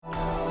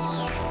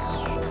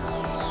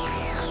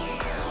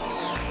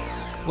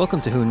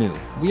Welcome to Who Knew.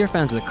 We are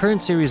fans of the current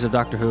series of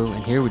Doctor Who,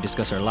 and here we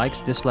discuss our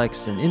likes,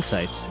 dislikes, and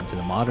insights into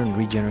the modern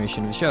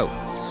regeneration of the show.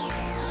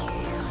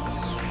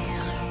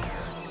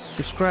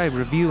 Subscribe,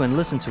 review, and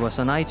listen to us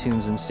on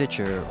iTunes and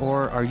Stitcher,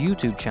 or our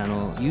YouTube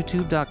channel,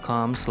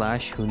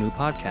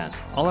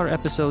 youtube.com/WhoKnewPodcast. All our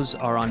episodes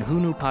are on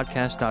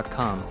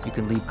WhoKnewPodcast.com. You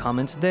can leave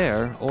comments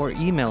there, or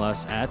email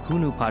us at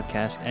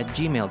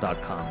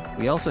WhoKnewPodcast@gmail.com.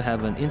 We also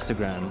have an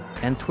Instagram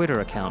and Twitter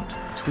account.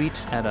 Tweet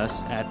at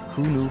us at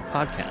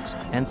WhoKnewPodcast,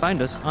 and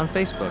find us on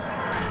Facebook.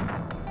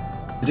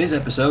 Today's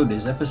episode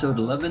is episode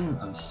 11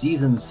 of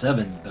Season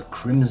 7, The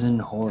Crimson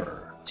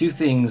Horror. Two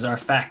things are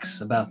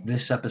facts about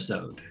this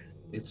episode.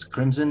 It's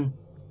crimson,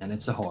 and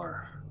it's a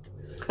horror.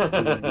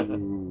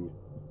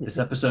 This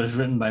episode is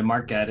written by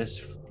Mark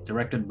Gatiss,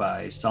 directed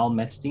by Saul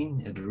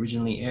Metzstein. It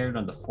originally aired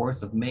on the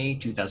 4th of May,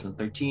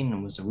 2013,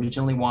 and was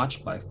originally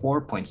watched by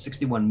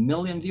 4.61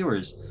 million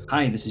viewers.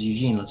 Hi, this is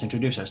Eugene. Let's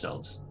introduce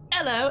ourselves.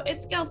 Hello,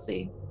 it's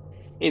Kelsey.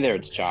 Hey there,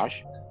 it's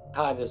Josh.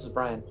 Hi, this is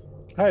Brian.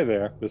 Hi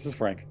there, this is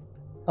Frank.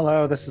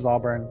 Hello, this is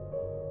Auburn.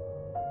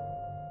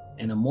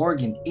 In a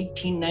morgue in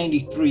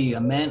 1893,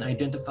 a man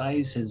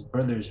identifies his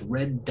brother's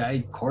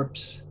red-dyed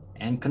corpse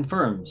and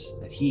confirms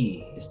that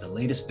he is the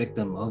latest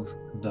victim of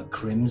the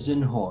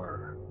Crimson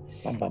Horror.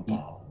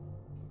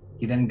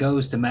 He then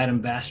goes to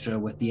Madame Vastra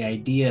with the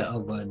idea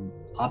of an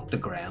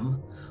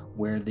optogram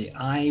where the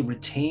eye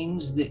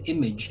retains the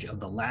image of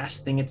the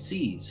last thing it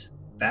sees.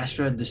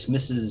 Vastra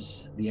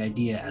dismisses the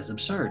idea as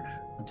absurd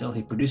until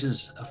he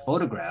produces a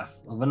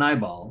photograph of an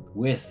eyeball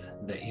with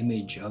the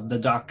image of the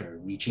Doctor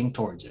reaching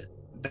towards it.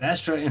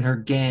 Vastra and her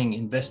gang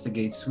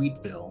investigate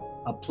Sweetville,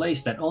 a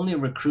place that only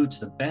recruits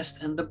the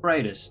best and the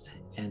brightest,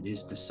 and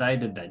is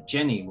decided that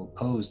Jenny will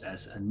pose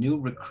as a new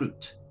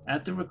recruit.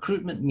 At the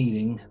recruitment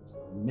meeting,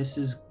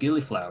 Mrs.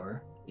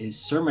 Gilliflower is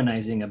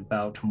sermonizing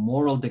about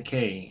moral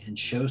decay and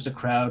shows the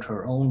crowd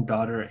her own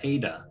daughter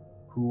Ada,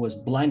 who was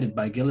blinded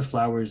by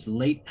Gilliflower's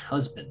late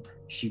husband.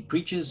 She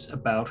preaches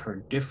about her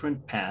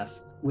different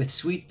path, with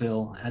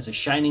Sweetville as a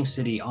shining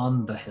city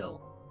on the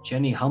hill.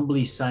 Jenny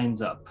humbly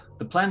signs up.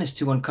 The plan is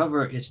to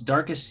uncover its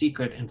darkest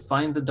secret and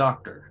find the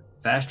Doctor.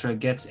 Vastra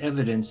gets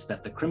evidence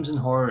that the Crimson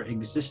Horror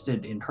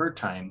existed in her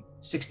time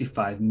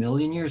 65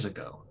 million years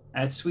ago.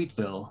 At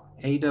Sweetville,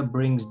 Ada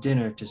brings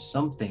dinner to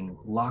something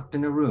locked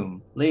in a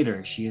room.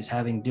 Later, she is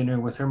having dinner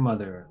with her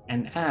mother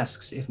and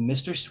asks if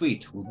Mr.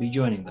 Sweet will be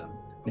joining them.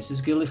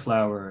 Mrs.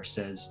 Gilliflower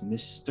says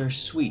Mr.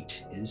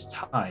 Sweet is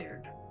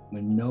tired.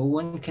 When no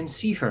one can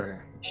see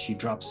her, she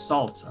drops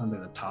salt under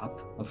the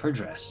top of her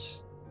dress.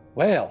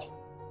 Well,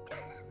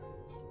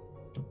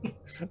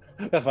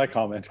 that's my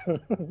comment.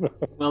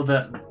 Well,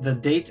 the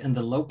date and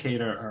the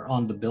locator are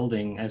on the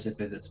building as if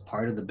it's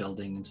part of the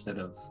building instead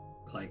of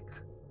like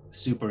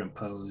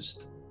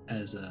superimposed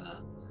as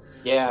a...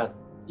 Yeah,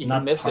 you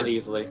can miss part. it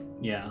easily.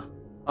 Yeah.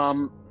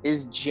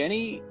 Is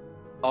Jenny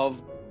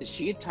is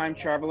she a time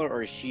traveler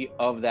or is she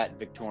of that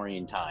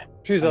Victorian time?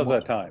 She's of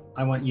that time.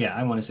 I want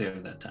to say over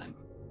that time.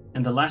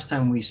 And the last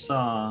time we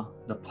saw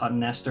the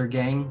Paternoster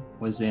gang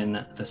was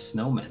in The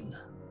Snowman.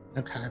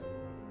 Okay.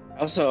 I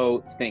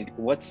also think,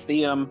 what's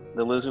the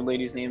lizard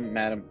lady's name?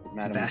 Madame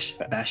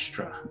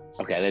Vastra.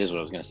 Okay, that is what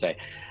I was going to say.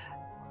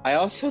 I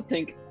also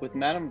think with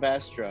Madame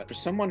Vastra, for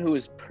someone who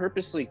is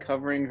purposely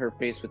covering her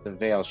face with a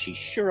veil, she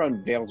sure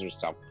unveils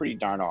herself pretty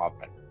darn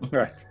often.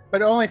 Right.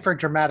 But only for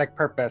dramatic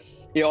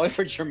purpose. Yeah, only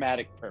for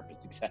dramatic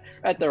purpose, exactly.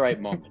 At the right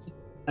moment.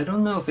 I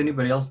don't know if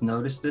anybody else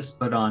noticed this,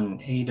 but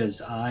on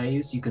Ada's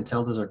eyes, you can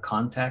tell those are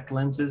contact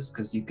lenses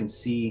because you can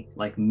see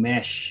like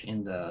mesh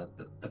in the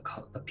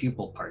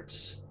pupil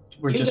parts.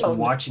 We're just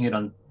watching it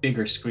on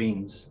bigger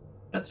screens.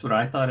 That's what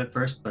I thought at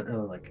first, but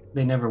like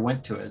they never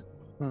went to it.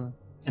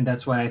 And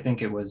that's why I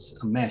think it was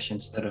a mesh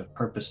instead of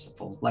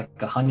purposeful, like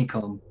a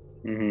honeycomb.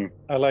 Mm-hmm.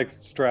 I like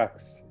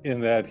Strax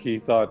in that he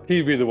thought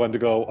he'd be the one to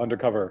go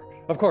undercover.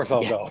 Of course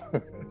I'll go.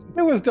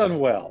 It was done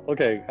well.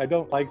 Okay, I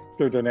don't like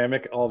their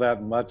dynamic all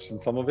that much in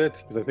some of it,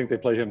 because I think they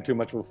play him too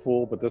much of a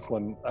fool, but this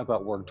one I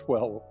thought worked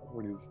well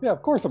when he's, yeah,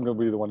 of course I'm going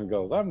to be the one who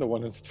goes. I'm the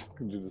one who's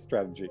going to do the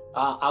strategy.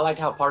 I like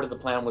how part of the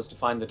plan was to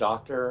find the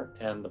Doctor,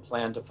 and the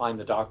plan to find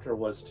the Doctor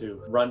was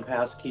to run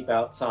past, keep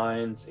out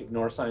signs,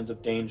 ignore signs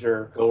of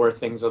danger, go where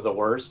things are the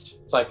worst.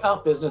 It's like,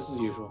 oh, business as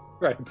usual.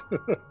 Right.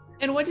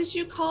 And what did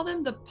you call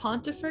them? The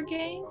Pontifer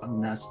gang?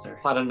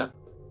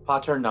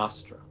 Pater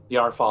Nostra, the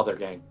Our Father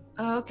gang.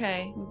 Oh,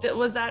 okay.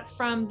 Was that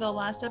from the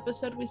last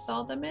episode we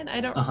saw them in?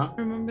 I don't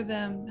remember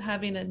them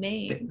having a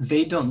name.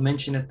 They don't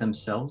mention it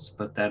themselves,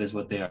 but that is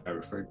what they are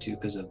referred to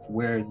because of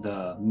where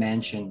the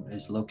mansion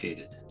is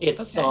located.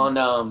 It's on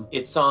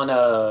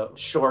a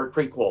short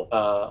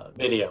prequel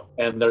video,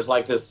 and there's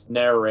like this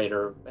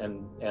narrator,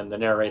 and the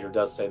narrator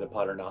does say the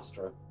Pater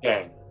Nostra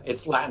gang.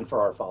 It's Latin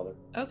for Our Father.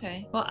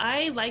 Okay. Well,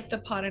 I like the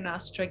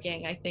Paternostra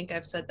gang. I think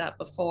I've said that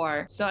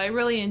before. So I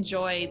really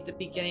enjoyed the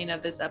beginning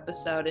of this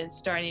episode and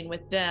starting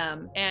with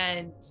them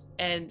and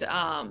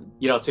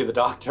you don't see the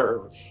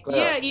doctor.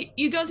 Yeah,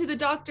 you don't see the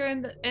doctor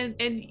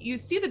and you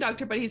see the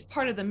doctor, but he's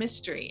part of the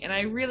mystery. And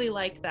I really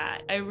like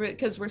that.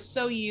 Because we're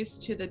so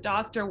used to the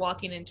doctor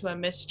walking into a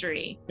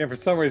mystery. And for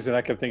some reason,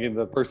 I kept thinking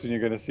the person you're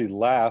going to see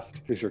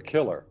last is your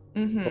killer.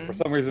 Mm-hmm. But for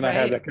some reason, I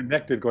had that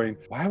connected going,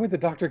 why would the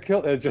doctor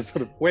kill? And just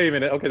sort of, wait a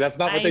minute. Okay, that's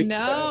not what they said.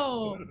 I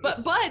know.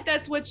 But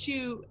that's what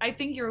I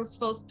think you're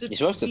supposed to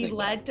be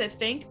led to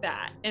think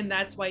that. And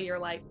that's why you're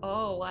like,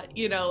 oh, what,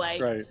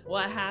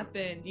 what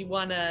happened?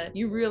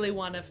 You really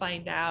want to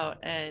find out.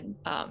 And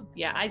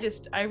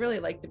I really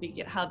like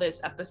how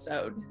this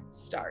episode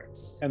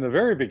starts. And the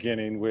very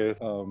beginning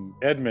with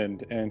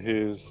Edmund and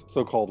his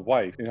so-called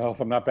wife,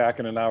 if I'm not back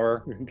in an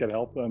hour, you can get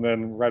help. And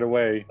then right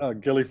away,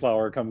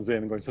 Gillyflower comes in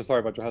and going, so sorry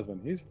about your husband.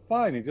 He's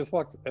fine. He just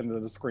walked, and then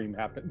the scream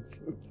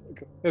happens.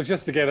 It was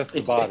just to get us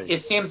the body.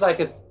 It seems like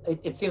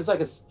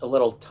it's a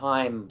little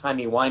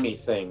timey-wimey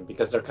thing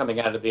because they're coming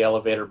out of the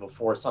elevator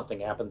before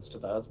something happens to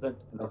the husband.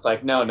 And it's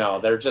like, no,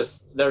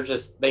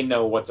 they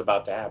know what's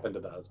about to happen to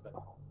the husband.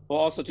 Well,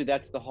 also too,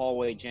 that's the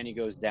hallway Jenny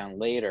goes down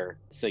later.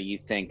 So you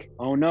think,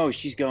 oh no,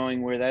 she's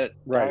going where that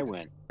guy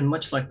went. And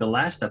much like the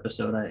last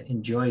episode, I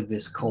enjoyed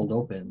this cold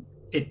open.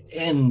 It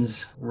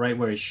ends right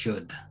where it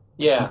should.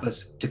 Yeah.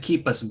 To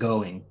keep us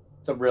going.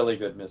 It's a really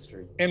good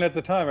mystery. And at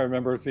the time, I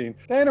remember seeing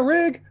Diana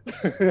Rigg.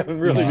 I'm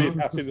really being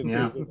happy that she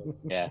was in this.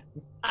 Yeah.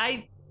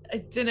 I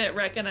didn't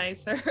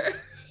recognize her.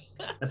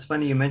 That's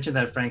funny you mentioned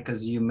that, Frank,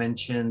 because you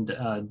mentioned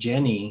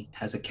Jenny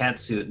has a cat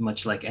suit,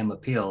 much like Emma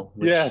Peel.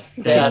 Yes.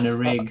 Diana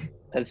Rigg.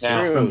 That's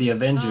true. From the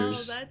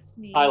Avengers. Oh, that's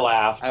neat. I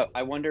laughed.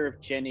 I wonder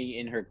if Jenny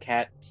in her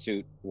cat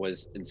suit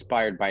was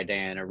inspired by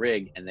Diana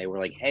Rigg, and they were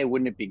like, hey,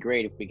 wouldn't it be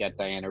great if we got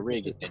Diana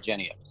Rigg in the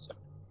Jenny episode?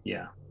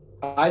 Yeah.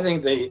 I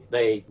think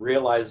they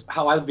realized,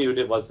 how I viewed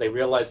it was they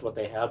realized what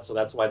they had, so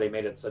that's why they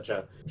made it such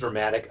a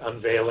dramatic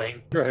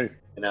unveiling. Right.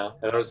 And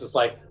it was just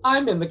like,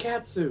 I'm in the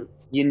cat suit.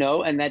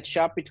 And that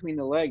shot between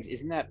the legs,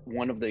 isn't that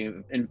one of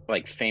the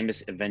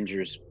famous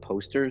Avengers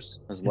posters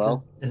as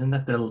well? Isn't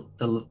that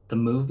the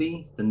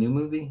movie, the new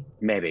movie?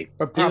 Maybe.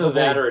 But probably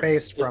that or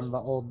based from the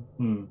old.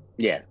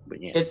 Yeah,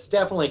 but yeah. It's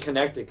definitely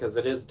connected because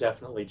it is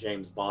definitely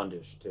James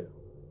Bondish too.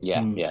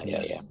 Yeah.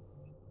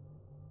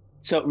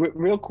 So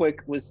real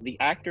quick, was the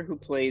actor who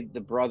played the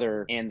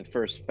brother and the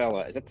first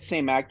fella, is that the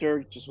same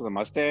actor just with a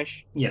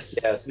mustache? Yes.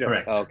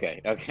 Correct.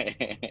 Okay.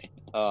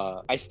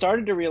 I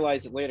started to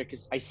realize it later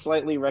because I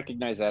slightly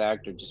recognized that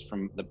actor just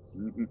from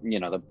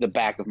the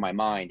back of my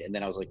mind, and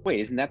then I was like,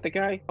 wait, isn't that the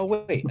guy? Oh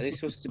wait, are they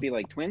supposed to be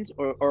like twins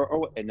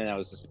or and then I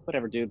was just like,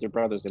 whatever, dude, they're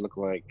brothers, they look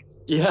alike.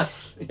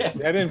 Yes. Yeah.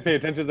 I didn't pay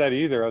attention to that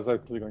either. I was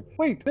like going,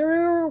 wait, they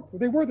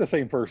were the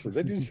same person.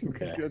 They just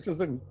it's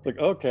like,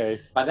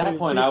 okay. By that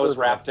point, I was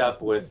wrapped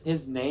up with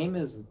his name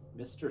is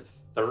Mr.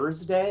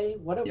 Thursday.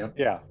 What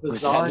a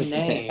bizarre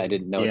name. I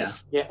didn't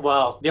notice. Yeah.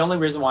 Well, the only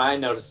reason why I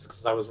noticed is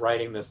because I was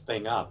writing this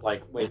thing up.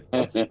 Like, wait,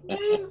 what's his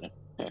name?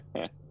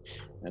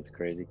 That's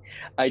crazy.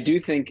 I do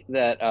think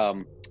that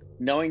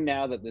knowing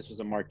now that this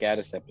was a Mark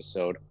Gatiss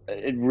episode,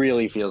 it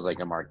really feels like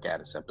a Mark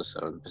Gatiss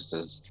episode. This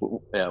is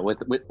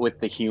with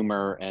the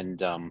humor and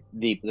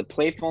the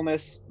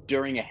playfulness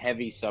during a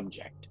heavy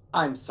subject.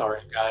 I'm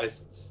sorry,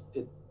 guys.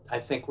 I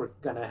think we're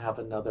gonna have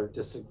another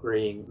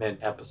disagreeing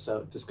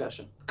mid-episode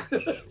discussion.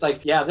 It's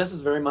like, yeah, this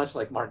is very much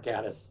like Mark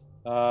Gatiss.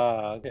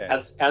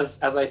 Yeah. As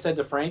I said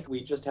to Frank,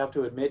 we just have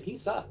to admit he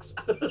sucks.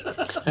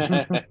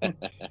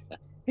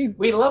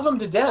 We love him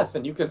to death,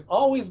 and you can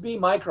always be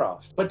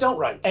Mycroft, but don't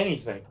write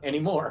anything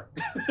anymore.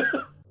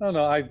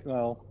 I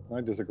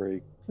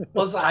disagree.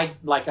 Well, it's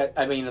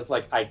it's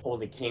like I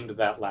only came to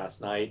that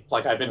last night. It's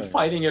like I've been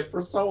fighting it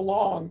for so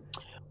long.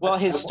 Well,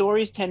 his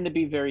stories tend to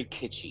be very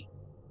kitschy.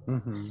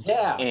 Mm-hmm.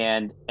 Yeah.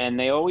 And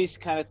they always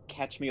kind of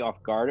catch me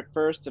off guard at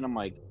first, and I'm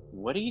like,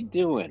 what are you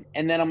doing?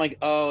 And then I'm like,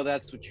 oh,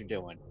 that's what you're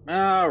doing.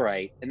 All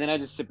right. And then I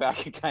just sit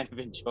back and kind of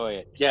enjoy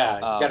it. Yeah,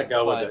 you gotta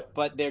go with it.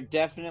 But they're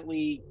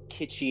definitely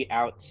kitschy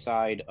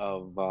outside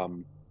of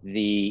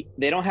they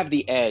don't have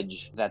the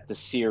edge that the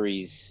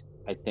series,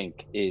 I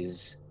think,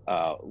 is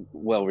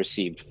well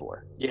received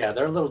for. Yeah,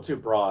 they're a little too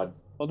broad.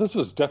 Well, this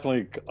was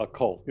definitely a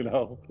cult, The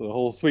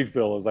whole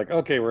Sweetville was like,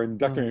 okay, we're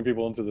inducting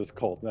people into this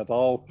cult. And that's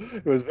all.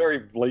 It was very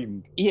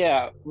blatant.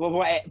 Yeah.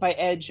 Well, by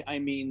edge, I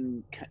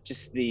mean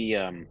just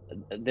the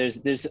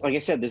there's like I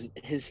said,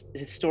 his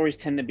stories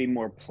tend to be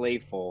more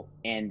playful,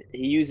 and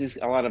he uses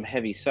a lot of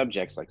heavy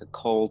subjects like a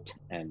cult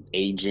and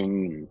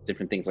aging and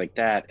different things like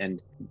that.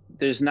 And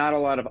there's not a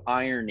lot of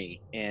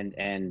irony and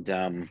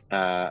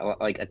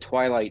like a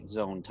Twilight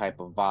Zone type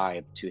of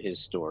vibe to his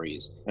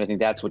stories. And I think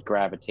that's what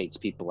gravitates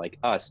people like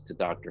us to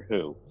Doctor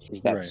Who,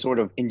 is that sort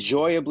of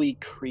enjoyably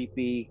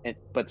creepy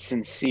but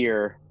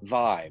sincere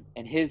vibe.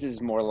 And his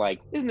is more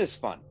like, isn't this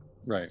fun?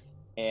 Right.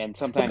 And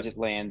sometimes it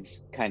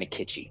lands kind of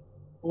kitschy.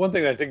 One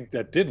thing I think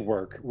that did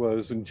work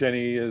was when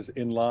Jenny is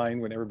in line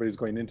when everybody's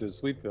going into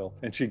Sweetville,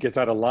 and she gets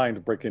out of line to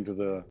break into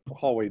the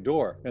hallway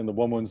door, and the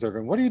woman's there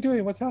going, "What are you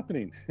doing? What's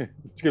happening?" She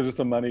gives us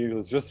some money.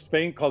 It's just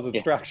faint, cause a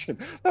distraction.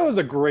 That was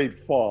a great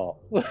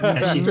fall.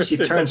 Yeah, she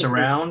turns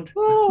around.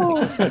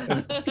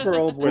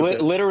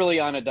 Literally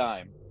on a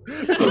dime.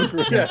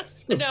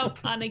 Yes. No,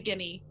 on a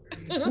guinea.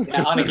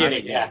 Yeah, on a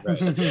guinea. Yeah.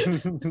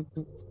 Right.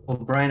 Well,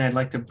 Brian, I'd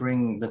like to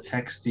bring the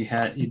text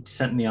you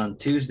sent me on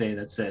Tuesday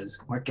that says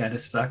Mark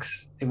Gatiss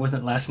sucks. It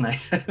wasn't last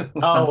night.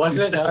 Was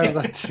it?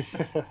 Okay.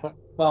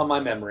 Well, my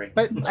memory.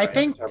 But I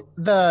think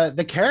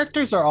the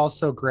characters are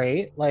also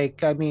great.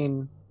 Like, I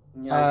mean,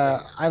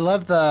 I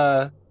love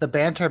the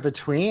banter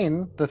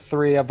between the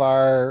three of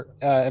our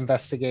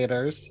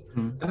investigators.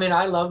 I mean,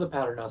 I love the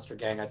Paternoster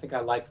gang. I think I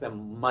like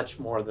them much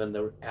more than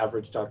the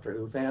average Doctor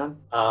Who fan.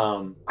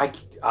 I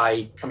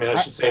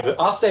should save it.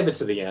 I'll save it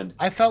to the end.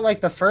 I felt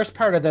like the first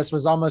part of this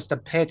was almost a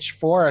pitch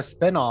for a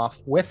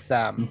spin-off with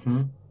them.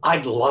 Mm-hmm.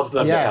 I'd love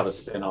them to have a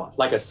spin-off,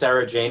 like a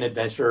Sarah Jane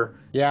Adventure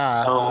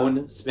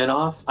own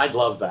spin-off. I'd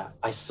love that.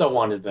 I so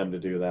wanted them to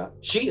do that.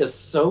 She is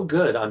so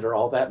good under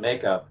all that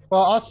makeup.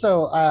 Well,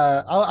 also,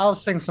 I'll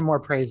sing some more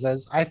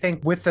praises. I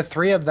think with the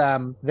three of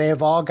them,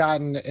 they've all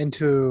gotten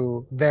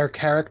into their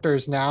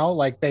characters now.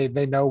 Like they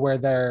know where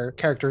their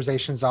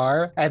characterizations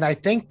are. And I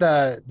think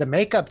the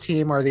makeup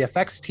team or the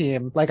effects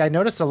team, like I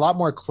noticed a lot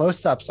more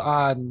close-ups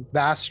on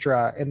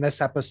Vastra in this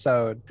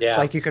episode. Yeah.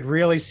 Like you could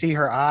really see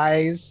her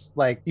eyes,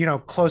 like, you know,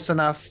 close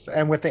enough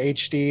and with the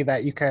HD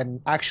that you can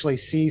actually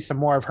see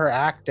some more of her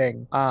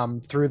acting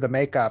through the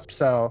makeup.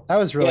 So that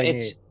was really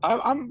neat.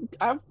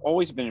 I've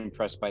always been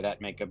impressed by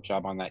that makeup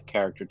job on that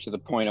character, to the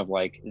point of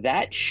like,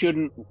 that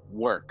shouldn't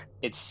work.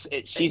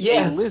 She's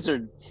a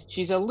lizard.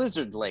 She's a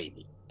lizard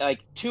lady, like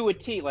to a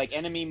T, like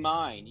Enemy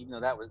Mine. Even though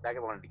that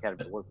wanted to kind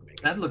of work for me.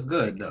 That looked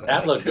good though.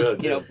 That looked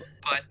good. You know,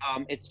 but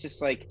it's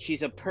just like she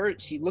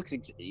looks.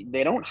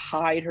 They don't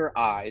hide her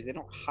eyes. They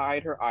don't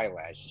hide her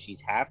eyelashes.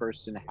 She's half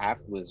person, half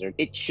lizard.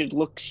 It should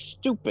look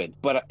stupid,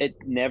 but it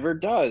never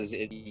does.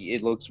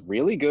 It looks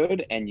really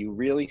good, and you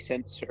really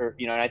sense her.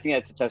 You know, and I think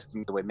that's a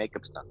testament to the way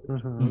makeup's done.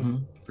 Mm-hmm.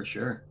 For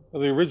sure.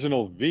 Well, the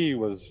original V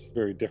was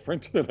very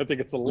different, and I think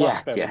it's a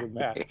lot better than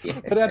that.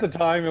 But at the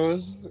time, it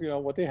was, you know,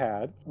 what they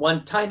had.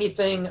 One tiny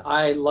thing,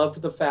 I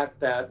loved the fact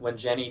that when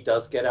Jenny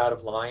does get out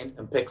of line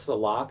and picks the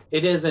lock,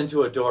 it is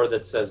into a door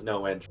that says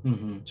no entry.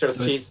 Mm-hmm. So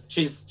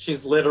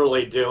she's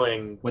literally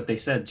doing what they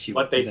said.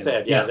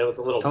 Yeah, there was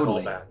a little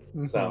totally. callback.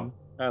 Mm-hmm. So.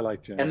 I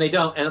like Jenny.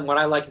 And what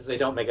I like is they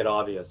don't make it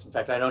obvious. In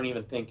fact, I don't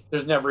even think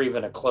there's never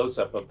even a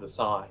close-up of the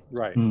sign.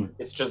 Right.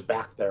 It's just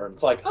back there. And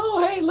it's like,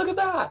 oh, hey, look at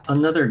that.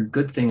 Another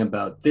good thing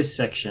about this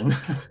section,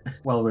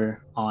 while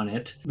we're on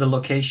it, the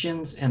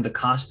locations and the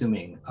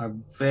costuming are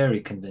very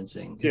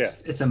convincing.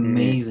 It's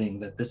amazing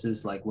that this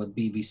is like what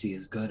BBC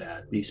is good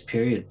at, these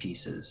period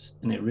pieces.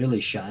 And it really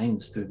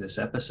shines through this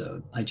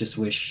episode. I just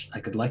wish I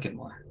could like it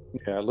more.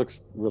 Yeah, it looks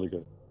really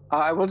good.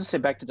 I will just say,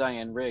 back to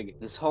Diane Rigg,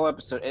 this whole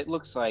episode, it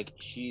looks like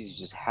she's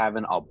just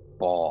having a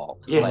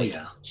ball. Yes.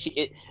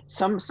 Like,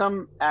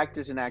 some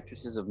actors and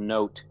actresses of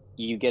note,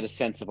 you get a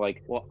sense of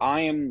like, well,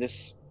 I am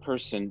this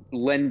person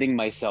lending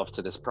myself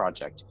to this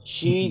project.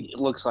 She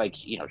looks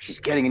like, you know, she's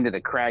getting into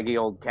the craggy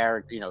old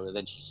character, you know,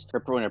 then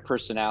when her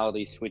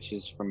personality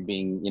switches from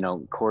being, you know,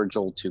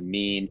 cordial to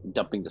mean,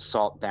 dumping the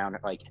salt down,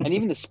 like, and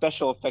even the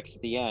special effects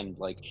at the end,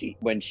 like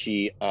when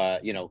she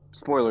you know,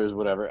 spoilers,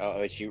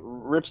 whatever, she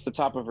rips the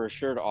top of her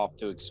shirt off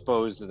to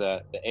expose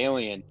the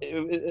alien.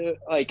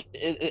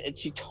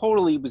 She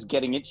totally was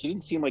getting it. She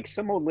didn't seem like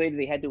some old lady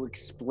they had to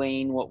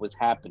explain what was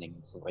happening.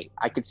 So like,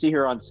 I could see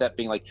her on set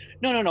being like,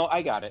 no,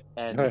 I got it.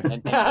 And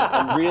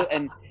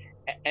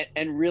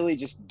really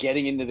just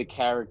getting into the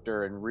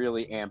character and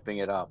really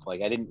amping it up.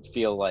 Like, I didn't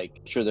feel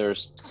like, sure,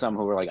 there's some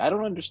who were like, I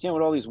don't understand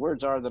what all these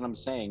words are that I'm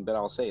saying, but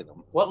I'll say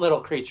them. What little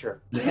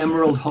creature? The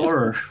Emerald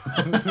Horror.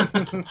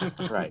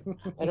 Right.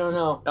 I don't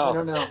know. I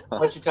don't know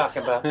what you're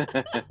talking about.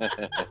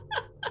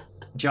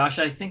 Josh,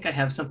 I think I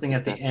have something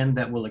at the end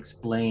that will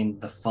explain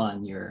the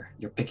fun you're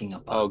picking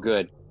up on. Oh,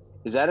 good.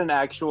 Is that an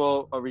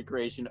actual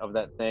recreation of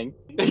that thing?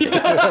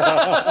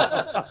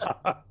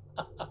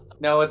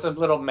 No, it's a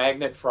little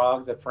magnet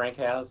frog that Frank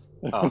has.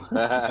 Oh.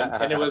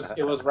 and it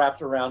was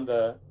wrapped around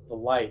the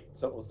light.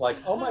 So it was like,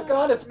 oh my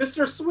God, it's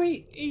Mr.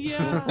 Sweet.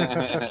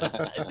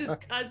 Yeah. It's his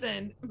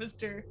cousin,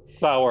 Mr.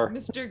 Sour.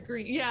 Mr.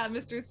 Green. Yeah,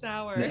 Mr.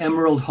 Sour. The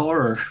Emerald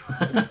Horror.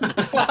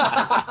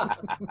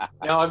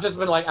 No,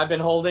 I've been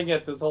holding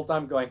it this whole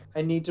time going,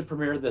 I need to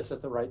premiere this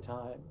at the right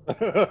time.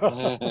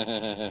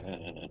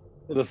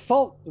 The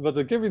salt, but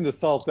the giving the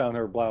salt down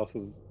her blouse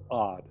was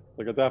odd.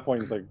 Like at that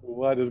point, it's like,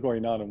 what is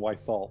going on and why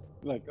salt?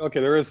 Like, okay,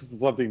 there is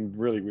something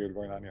really weird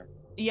going on here.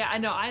 Yeah, I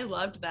know. I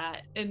loved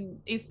that. And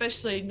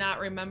especially not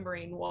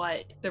remembering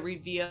what the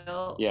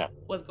reveal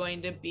was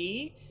going to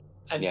be.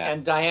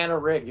 And Diana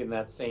Rigg in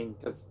that scene,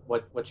 because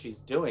what she's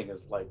doing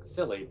is like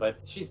silly, but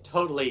she's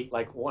totally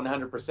like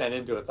 100%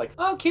 into it. It's like,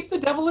 oh, keep the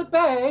devil at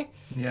bay,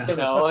 and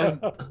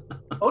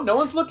oh, no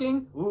one's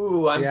looking.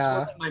 Ooh, I'm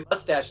twirling my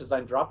mustache as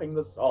I'm dropping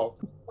the salt.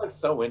 I'm like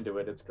so into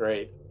it. It's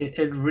great.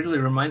 It really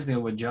reminds me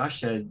of what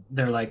Josh said.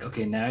 They're like,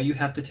 okay, now you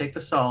have to take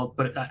the salt,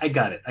 but I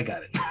got it.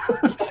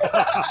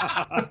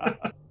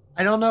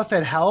 I don't know if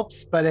it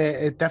helps, but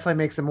it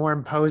definitely makes it more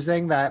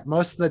imposing that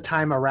most of the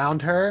time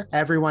around her,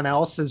 everyone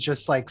else is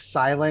just like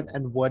silent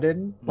and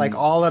wooden, like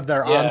all of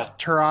their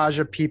entourage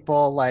of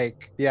people,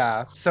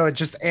 so it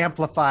just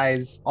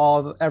amplifies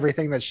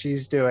everything that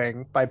she's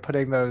doing by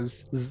putting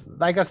those,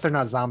 I guess they're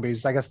not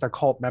zombies, I guess they're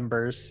cult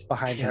members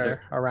behind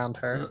her, around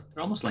her.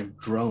 They're almost like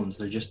drones.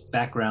 They're just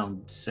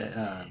background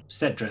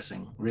set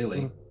dressing,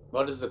 really.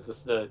 What is it,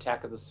 the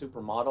Attack of the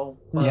Supermodel?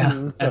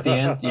 Yeah, at the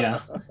end, yeah.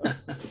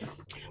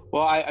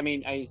 Well, I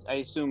mean, I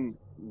assume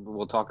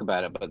we'll talk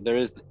about it, but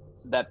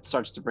that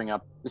starts to bring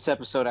up, this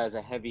episode has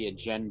a heavy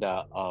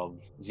agenda of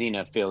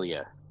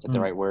xenophilia. Is that the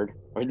right word?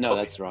 Or no,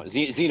 that's wrong.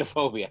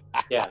 Xenophobia.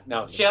 Yeah,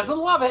 no, she doesn't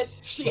love it.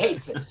 She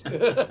hates it.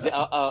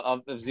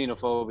 of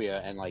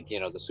xenophobia and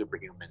the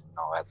superhuman and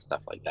all that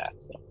stuff like that.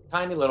 So.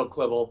 Tiny little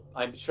quibble.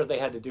 I'm sure they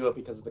had to do it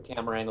because of the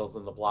camera angles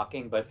and the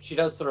blocking, but she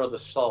does throw the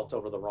salt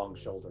over the wrong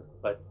shoulder.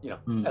 But,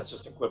 that's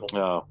just a quibble.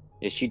 Oh,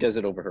 yeah, she does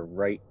it over her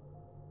right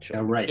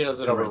shoulder. Yeah, right. She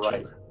does it over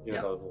right. You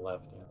go to the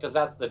left. Because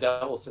that's the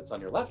devil sits on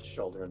your left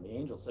shoulder and the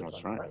angel sits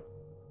on your right.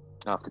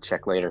 I'll have to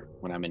check later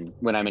when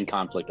I'm in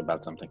conflict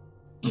about something.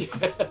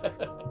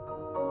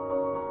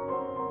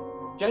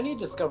 Jenny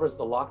discovers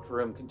the locked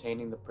room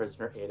containing the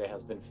prisoner Ada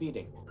has been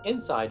feeding.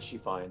 Inside, she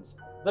finds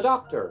the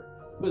doctor,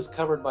 who is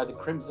covered by the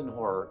crimson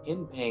horror,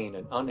 in pain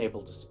and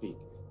unable to speak.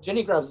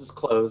 Jenny grabs his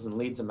clothes and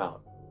leads him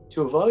out.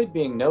 To avoid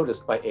being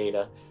noticed by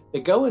Ada, they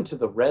go into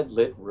the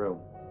red-lit room.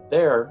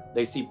 There,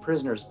 they see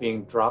prisoners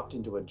being dropped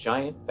into a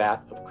giant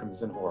vat of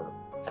crimson horror.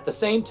 At the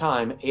same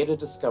time, Ada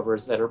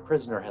discovers that her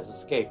prisoner has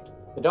escaped.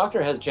 The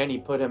doctor has Jenny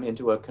put him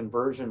into a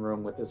conversion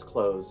room with his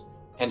clothes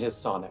and his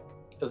sonic.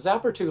 A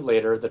zap or two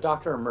later, the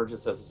doctor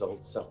emerges as his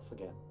old self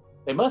again.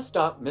 They must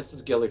stop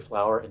Mrs.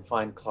 Gilliflower and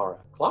find Clara.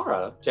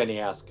 Clara? Jenny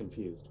asks,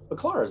 confused. But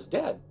Clara's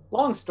dead.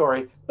 Long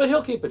story, but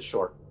he'll keep it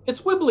short.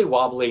 It's wibbly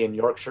wobbly in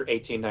Yorkshire,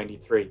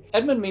 1893.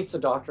 Edmund meets the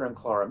doctor and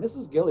Clara.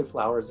 Mrs.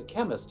 Gilliflower is a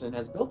chemist and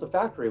has built a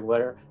factory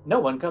where no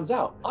one comes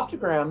out.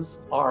 Optograms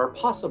are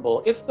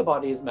possible if the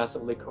body is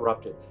massively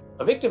corrupted.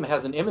 A victim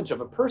has an image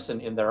of a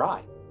person in their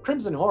eye.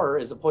 Crimson horror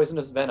is a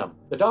poisonous venom.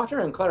 The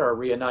doctor and Clara are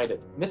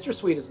reunited. Mr.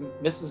 Sweet is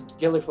Mrs.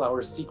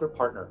 Gilliflower's secret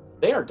partner.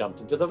 They are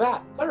dumped into the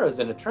vat. Clara is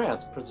in a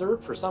trance,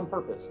 preserved for some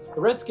purpose. The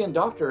red-skinned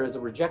doctor is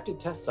a rejected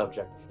test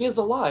subject. He is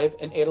alive,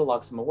 and Ada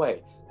locks him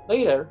away.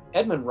 Later,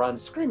 Edmund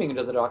runs screaming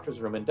into the doctor's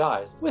room and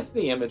dies, with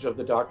the image of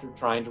the doctor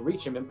trying to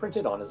reach him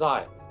imprinted on his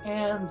eye.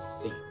 And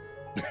scene.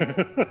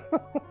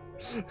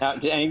 Now,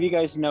 did any of you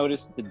guys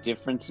notice the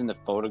difference in the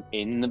photo,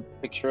 in the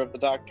picture of the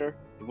doctor?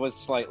 It was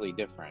slightly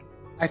different.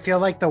 I feel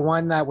like the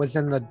one that was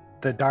in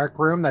the dark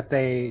room that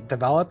they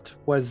developed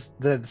was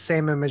the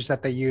same image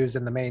that they use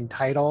in the main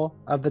title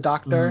of the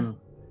doctor,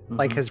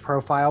 like his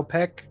profile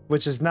pic,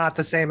 which is not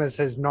the same as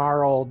his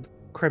gnarled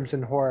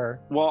crimson horror.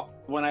 Well,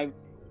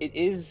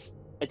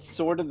 it's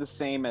sort of the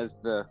same as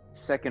the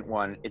second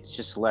one. It's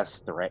just less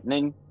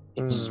threatening.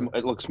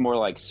 It looks more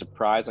like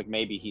surprise, like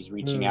maybe he's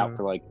reaching out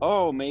for like,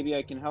 oh, maybe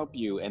I can help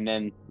you, and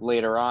then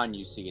later on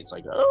you see it's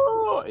like,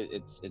 oh,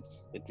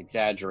 it's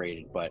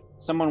exaggerated. But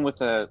someone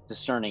with a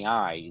discerning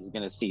eye is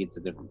gonna see it's a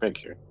different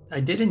picture. I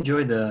did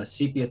enjoy the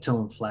sepia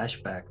tone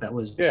flashback. That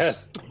was that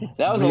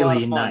was really a lot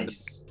of fun,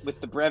 nice with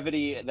the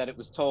brevity that it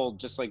was told,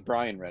 just like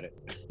Brian read it.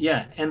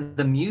 Yeah, and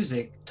the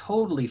music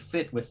totally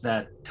fit with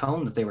that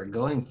tone that they were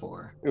going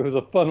for. It was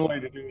a fun way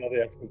to do all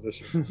the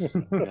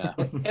exposition.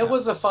 It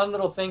was a fun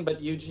little thing,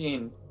 but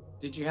Eugene,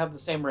 did you have the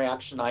same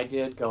reaction I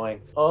did,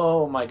 going,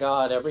 oh my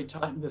God, every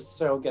time this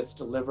show gets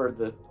delivered,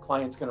 the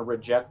client's going to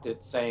reject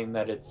it, saying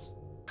that it's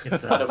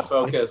out of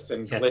focus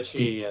and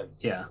glitchy.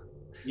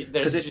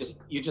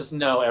 You just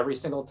know every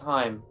single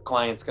time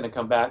client's going to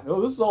come back,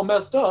 oh, this is all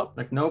messed up.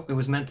 Like, nope, it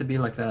was meant to be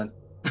like that.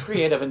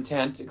 Creative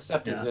intent,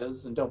 accept as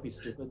is, and don't be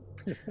stupid.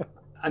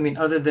 I mean,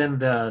 other than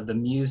the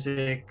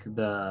music,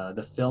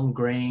 the film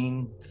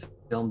grain,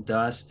 film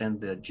dust,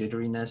 and the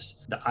jitteriness,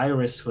 the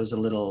iris was a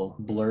little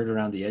blurred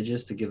around the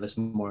edges to give us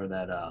more of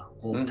that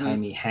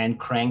old-timey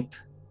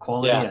hand-cranked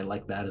quality. Yeah. I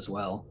like that as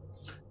well.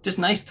 Just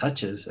nice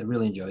touches. I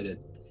really enjoyed it.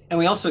 And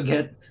we also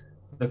get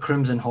the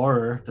Crimson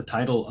Horror, the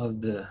title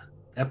of the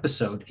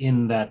episode,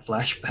 in that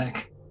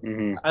flashback.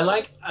 I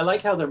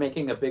like how they're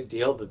making a big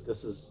deal that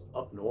this is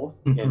up north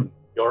in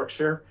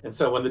Yorkshire, and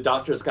so when the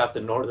doctor's got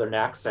the northern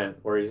accent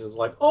where he's just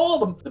like,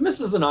 oh, the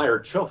missus and I are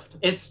chuffed,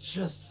 it's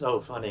just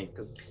so funny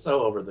because it's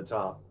so over the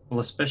top. Well,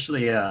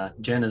 especially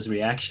Jenna's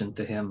reaction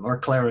to him, or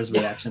Clara's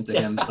reaction to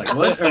him. It's like,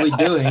 what are we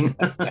doing?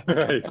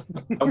 Right.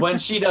 And when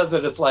she does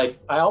it, it's like,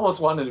 I almost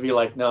wanted to be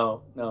like,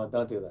 no,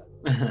 don't do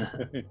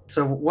that.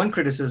 So one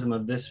criticism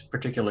of this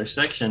particular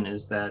section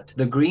is that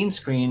the green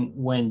screen,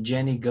 when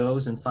Jenny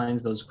goes and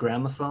finds those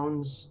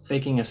gramophones,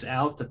 faking us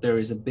out that there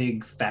is a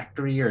big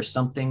factory or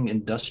something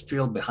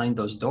industrial behind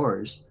those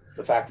doors.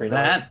 The factory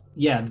that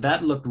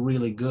looked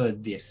really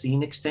good, the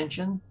scene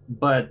extension.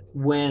 But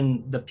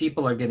when the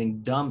people are getting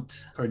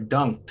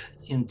dunked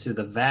into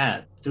the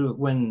vat,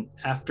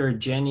 after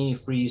Jenny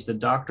frees the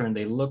doctor and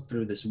they look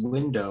through this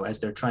window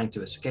as they're trying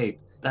to escape,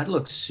 that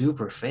looks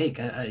super fake.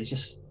 It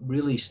just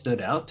really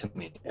stood out to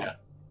me. Yeah.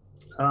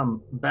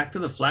 Back to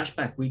the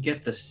flashback, we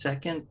get the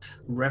second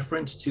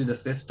reference to the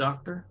Fifth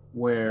Doctor,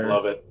 where I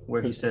love it.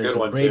 Where he says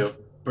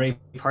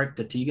Braveheart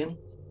to Tegan.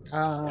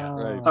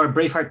 Right. Or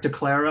Braveheart to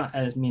Clara,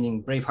 as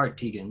meaning Braveheart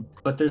Tegan.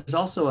 But there's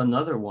also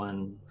another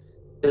one.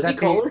 Does he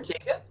call her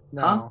Tegan?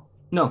 No. Huh?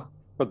 No.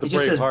 But the He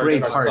just says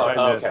Braveheart.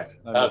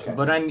 Okay.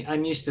 But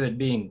I'm used to it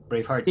being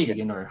Braveheart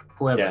Tegan or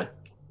whoever.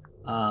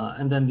 Yeah.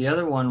 And then the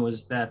other one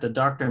was that the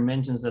Doctor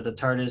mentions that the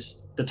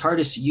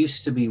TARDIS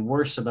used to be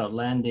worse about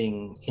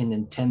landing in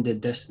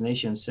intended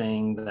destinations,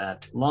 saying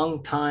that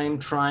long time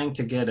trying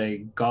to get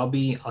a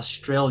gobby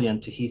Australian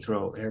to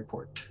Heathrow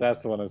Airport.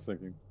 That's the one I was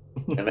thinking.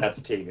 And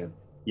that's Tegan.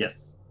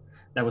 Yes,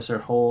 that was her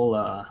whole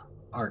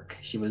arc.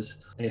 She was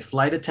a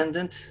flight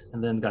attendant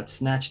and then got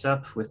snatched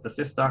up with the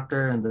Fifth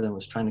Doctor and then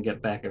was trying to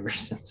get back ever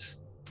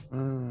since.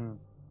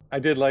 I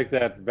did like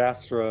that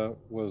Vastra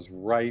was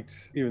right,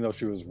 even though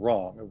she was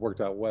wrong. It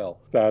worked out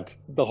well. That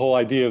the whole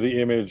idea of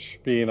the image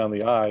being on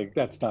the eye,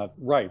 that's not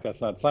right.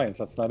 That's not science.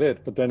 That's not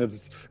it. But then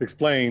it's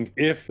explained,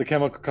 if the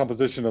chemical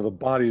composition of the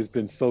body has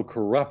been so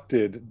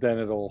corrupted, then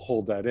it'll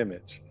hold that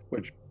image,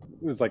 which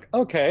was like,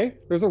 okay,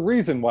 there's a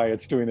reason why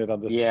it's doing it on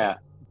this. Yeah.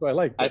 So I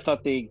like that. I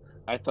thought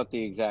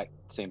the exact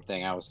same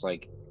thing. I was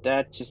like,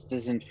 that just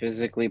isn't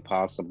physically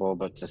possible,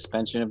 but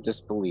suspension of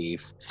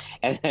disbelief.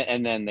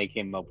 And then they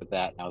came up with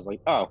that, and I was like,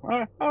 oh,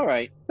 all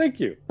right. Thank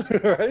you.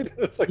 Right?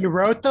 It's like, you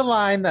wrote the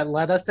line that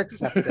let us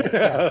accept it.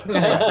 Yes.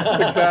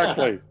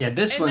 Exactly. Yeah,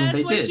 this and one that's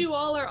they what did. you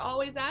all are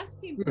always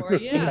asking for.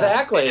 Yeah.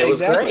 Exactly. It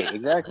was great.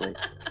 Exactly.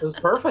 It was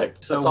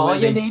perfect. So that's all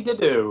when you need to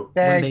do.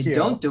 When they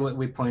don't do it,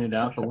 we point it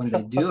out, but when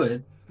they do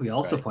it, we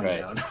also point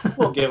it out.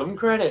 We'll give them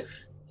credit.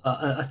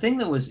 A thing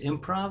that was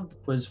improv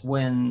was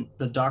when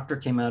the Doctor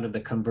came out of the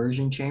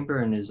conversion chamber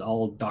and is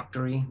all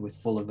doctory with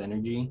full of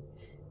energy.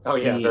 Oh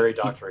yeah, very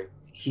doctory.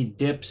 He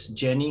dips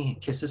Jenny,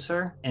 kisses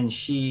her, and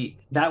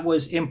that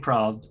was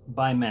improv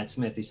by Matt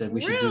Smith. He said,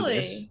 we should do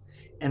this.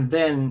 And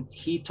then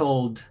he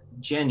told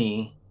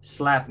Jenny,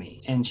 slap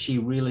me. And she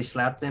really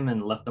slapped him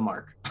and left a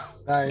mark.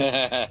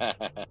 Nice.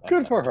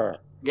 Good for her.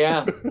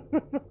 Yeah.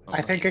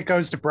 I think it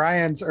goes to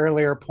Brian's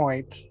earlier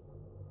point.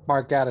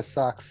 Mark Gatiss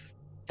sucks.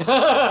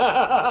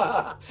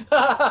 I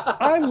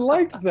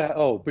liked that.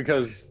 Oh,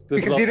 because he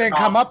didn't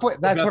come up with.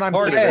 That's what I'm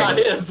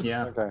saying.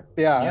 Yeah. Okay.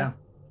 Yeah.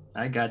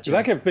 I got you.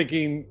 I kept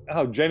thinking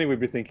how Jenny would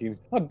be thinking,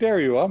 how dare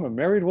you? I'm a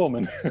married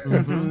woman.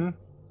 Mm-hmm.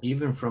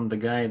 Even from the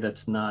guy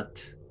that's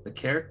not the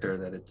character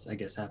that it's, I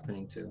guess,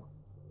 happening to,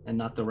 and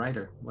not the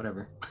writer,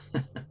 whatever.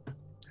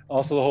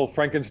 Also, the whole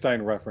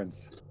Frankenstein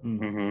reference.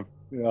 Mm-hmm.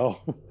 You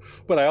know,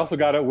 but I also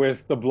got it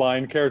with the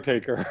blind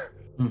caretaker.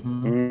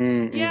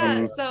 Mm-hmm.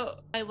 Yeah, so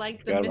I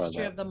like the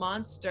mystery of the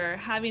monster.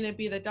 Having it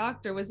be the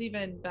Doctor was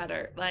even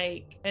better.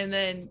 Like, and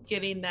then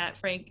getting that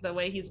Frank, the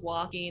way he's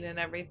walking and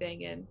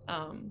everything, and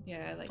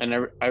yeah, I like.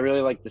 And I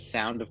really like the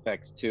sound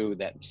effects too.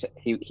 That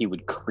he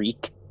would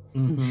creak,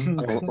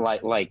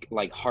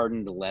 like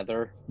hardened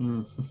leather.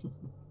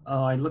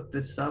 Oh, I looked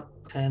this up,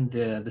 and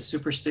the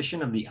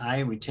superstition of the eye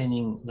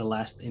retaining the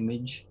last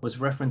image was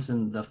referenced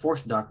in the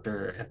Fourth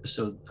Doctor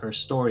episode or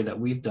story that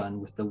we've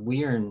done with the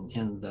Weirn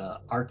in the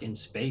Ark in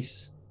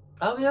Space.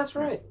 Oh, yeah, that's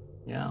right.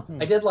 Yeah.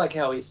 I did like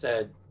how he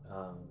said,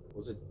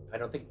 was it, I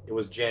don't think it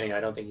was Jenny.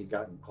 I don't think he'd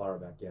gotten Clara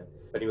back yet.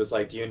 But he was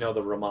like, do you know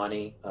the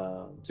Romani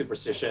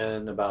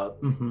superstition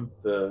about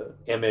the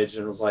image?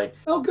 And it was like,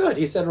 oh, good.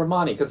 He said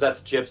Romani because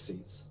that's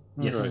gypsies.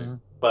 Yes. Right.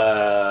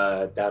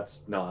 But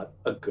that's not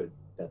a good,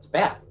 that's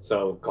bad.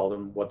 So call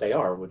them what they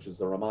are, which is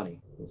the Romani.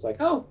 It's like,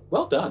 oh,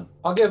 well done.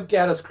 I'll give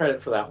Gatiss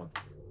credit for that one.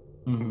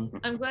 Mm-hmm.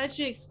 I'm glad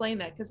you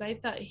explained that because I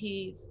thought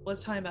he was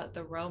talking about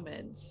the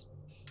Romans.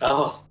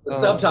 Oh, the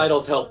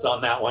subtitles helped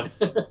on that one.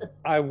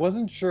 I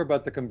wasn't sure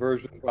about the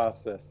conversion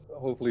process.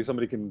 Hopefully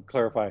somebody can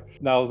clarify.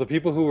 Now, the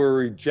people who were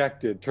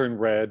rejected turn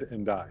red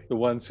and die. The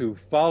ones who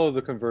follow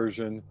the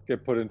conversion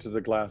get put into the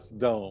glass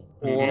dome.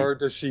 Or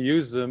does she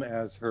use them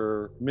as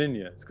her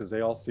minions? Because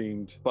they all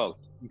seemed... Both.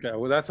 Okay,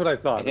 well, that's what I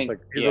thought. It's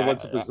like either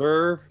ones to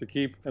preserve, to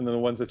keep, and then the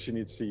ones that she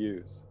needs to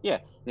use. Yeah.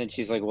 And then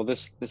she's like, well,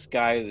 this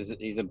guy,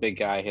 he's a big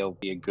guy. He'll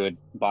be a good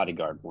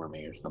bodyguard for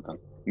me or something.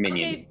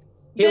 Minion. Okay.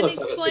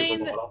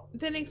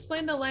 Then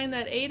explain the line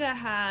that Ada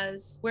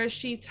has where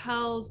she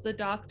tells the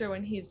doctor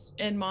when he's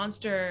in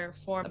monster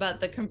form about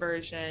the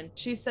conversion.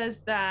 She says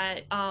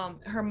that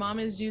her mom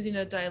is using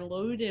a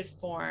diluted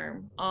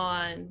form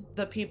on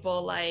the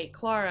people like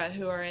Clara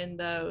who are in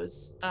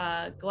those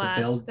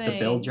glass things. The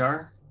bell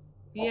jar?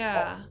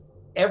 Yeah.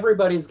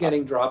 Everybody's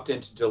getting dropped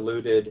into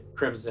diluted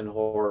Crimson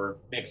Horror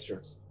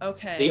mixtures.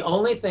 Okay. The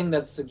only one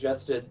that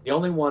suggested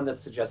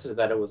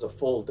that it was a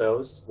full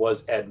dose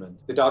was Edmund.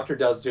 The doctor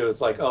does do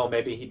is like, oh,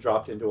 maybe he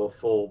dropped into a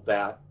full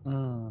vat.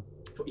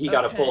 He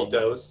got a full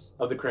dose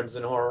of the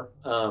Crimson Horror,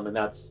 and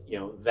that's,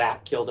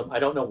 that killed him. I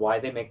don't know why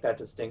they make that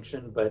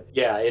distinction, but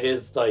yeah, it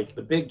is like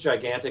the big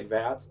gigantic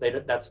vats.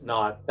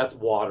 That's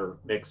water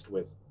mixed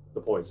with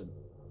the poison.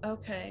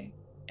 Okay.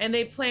 And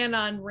they plan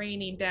on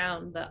raining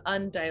down the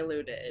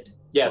undiluted.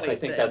 Yes, poison. I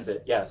think that's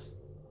it. Yes.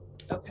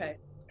 Okay.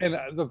 And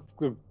the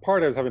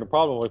part I was having a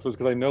problem with was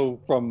because I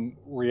know from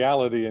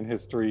reality and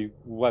history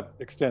what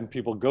extent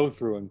people go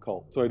through in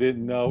cults. So I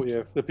didn't know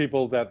if the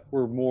people that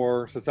were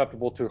more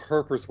susceptible to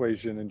her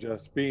persuasion and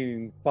just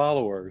being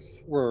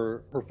followers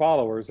were her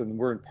followers and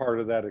weren't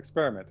part of that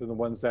experiment. And the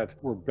ones that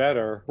were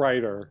better,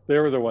 brighter, they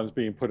were the ones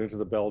being put into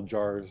the bell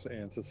jars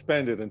and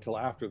suspended until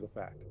after the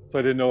fact. So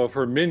I didn't know if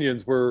her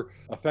minions were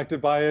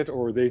affected by it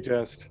or they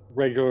just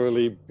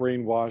regularly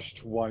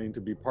brainwashed wanting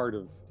to be part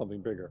of something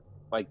bigger.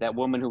 Like that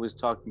woman who was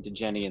talking to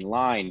Jenny in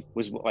line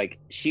was like,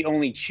 she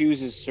only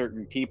chooses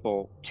certain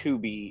people for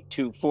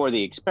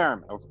the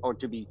experiment or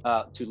to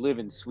live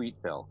in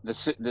Sweetville, the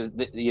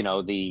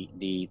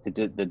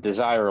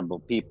desirable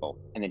people,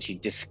 and then she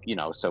just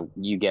so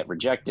you get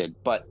rejected.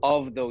 But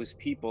of those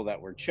people that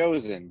were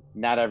chosen,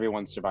 not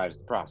everyone survives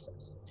the process.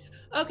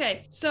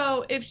 Okay,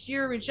 so if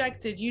you're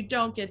rejected, you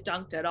don't get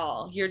dunked at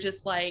all. You're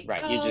just like,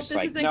 right. You're just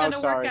this isn't gonna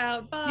work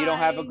out. Bye. You don't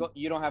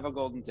have a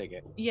golden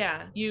ticket.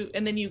 Yeah, you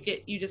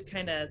just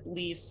kind of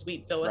leave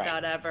Sweetville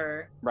without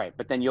ever. Right,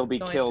 but then you'll be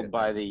killed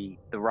by the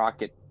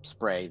rocket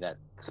spray that's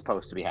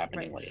supposed to be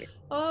happening later.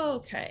 Oh,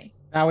 okay.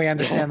 Now we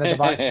understand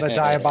the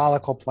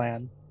diabolical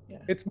plan. Yeah.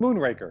 It's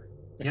Moonraker.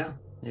 Yeah,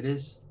 it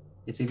is.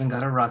 It's even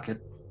got a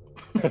rocket.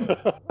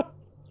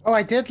 Oh,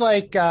 I did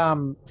like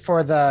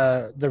for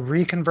the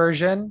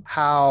reconversion,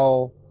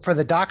 how for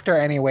the doctor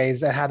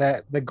anyways, it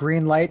had the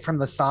green light from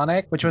the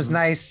Sonic, which was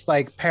nice,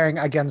 like pairing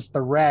against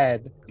the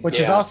red,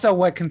 which is also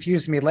what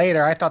confused me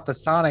later. I thought the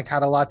Sonic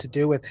had a lot to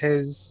do with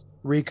his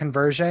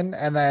reconversion.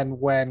 And then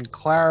when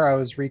Clara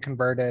was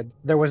reconverted,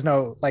 there was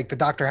no, like the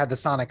doctor had the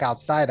Sonic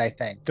outside, I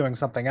think, doing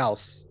something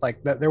else.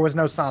 Like there was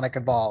no Sonic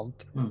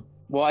involved.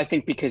 Well, I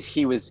think because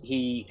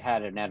he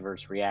had an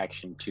adverse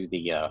reaction to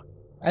the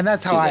and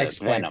that's how I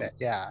explained it.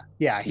 Yeah.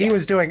 He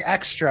was doing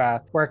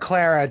extra where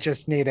Clara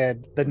just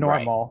needed the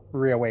normal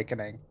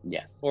reawakening.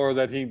 Yeah. Or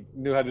that he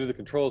knew how to do the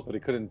controls, but he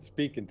couldn't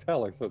speak and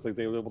tell her. So it's like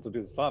they were able to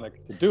do the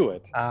Sonic to do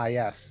it.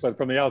 Yes. But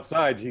from the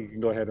outside, he can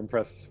go ahead and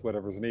press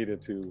whatever's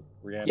needed to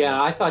reanimate.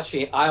 Yeah,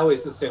 I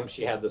always assumed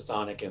she had the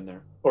Sonic in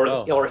there.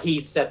 Or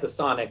he set the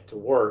Sonic to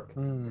work,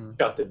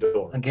 shut the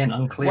door. Again,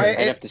 unclear.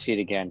 I'd have to see it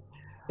again.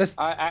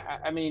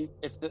 I mean,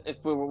 if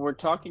what we're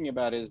talking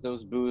about is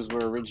those boos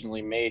were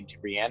originally made to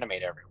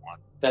reanimate everyone,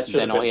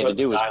 then all you had to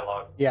do was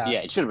dialogue. Yeah,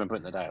 it should have been put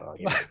in the dialogue.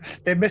 Yeah.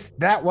 They missed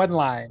that one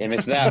line. They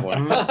missed that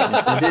one.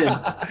 Yes, they did.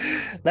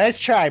 Nice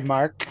try,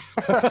 Mark.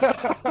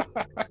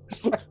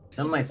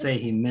 Some might say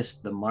he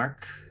missed the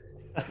mark.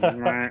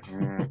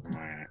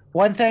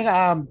 One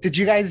thing, did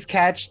you guys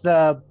catch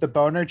the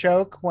boner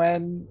joke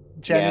when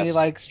Jenny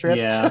stripped?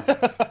 Yeah.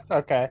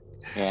 Okay.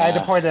 Yeah. I had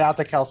to point it out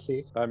to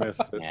Kelsey. I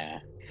missed it. Yeah.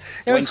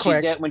 It was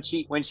quick.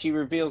 When she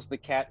reveals the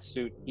cat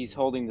suit, he's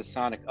holding the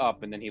Sonic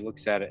up, and then he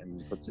looks at it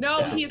and puts it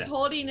down. No, he's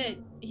holding it.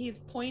 He's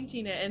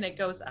pointing it, and it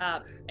goes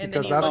up, and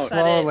then he looks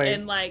at it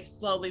and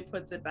slowly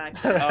puts it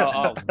back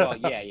down. Well,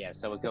 yeah.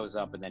 So it goes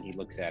up, and then he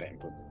looks at it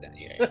and puts it down.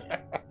 Yeah.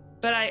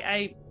 But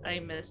I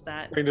missed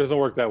that. Brain doesn't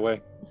work that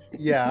way.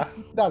 Yeah,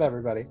 not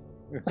everybody.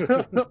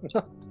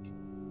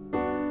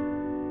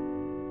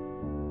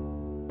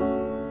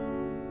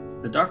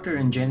 The doctor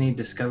and Jenny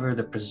discover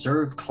the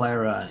preserved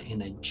Clara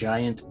in a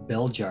giant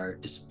bell jar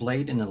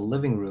displayed in a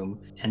living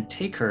room and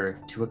take her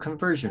to a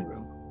conversion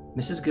room.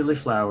 Mrs.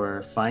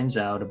 Gilliflower finds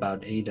out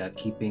about Ada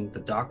keeping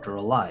the doctor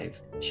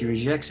alive. She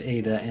rejects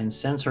Ada and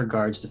sends her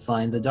guards to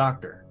find the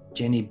doctor.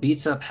 Jenny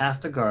beats up half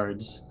the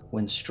guards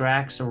when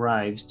Strax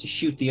arrives to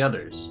shoot the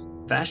others.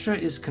 Vastra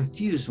is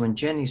confused when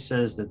Jenny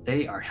says that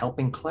they are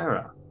helping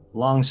Clara.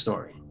 Long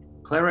story.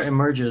 Clara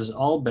emerges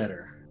all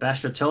better.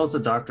 Vastra tells the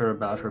doctor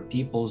about her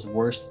people's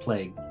worst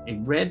plague, a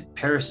red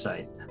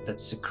parasite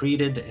that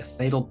secreted a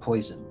fatal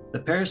poison. The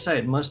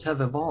parasite must have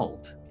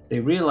evolved.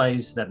 They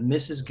realize that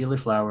Mrs.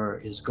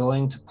 Gilliflower is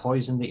going to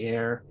poison the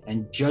air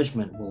and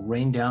judgment will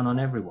rain down on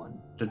everyone.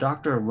 The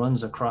doctor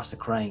runs across the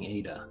crying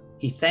Ada.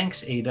 He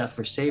thanks Ada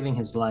for saving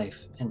his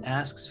life and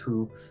asks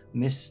who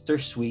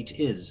Mr. Sweet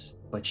is,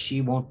 but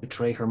she won't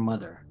betray her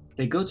mother.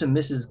 They go to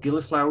Mrs.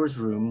 Gilliflower's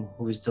room,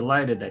 who is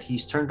delighted that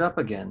he's turned up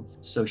again,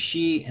 so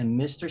she and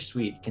Mr.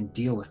 Sweet can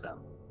deal with them.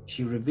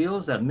 She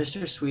reveals that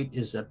Mr. Sweet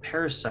is a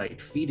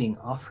parasite feeding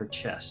off her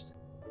chest.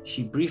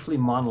 She briefly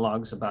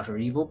monologues about her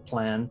evil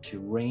plan to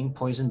rain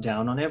poison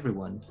down on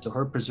everyone so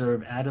her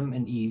preserve Adam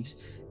and Eve's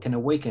can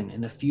awaken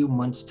in a few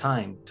months'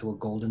 time to a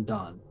golden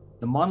dawn.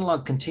 The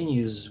monologue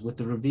continues with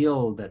the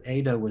reveal that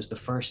Ada was the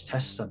first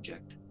test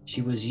subject.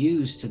 She was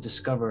used to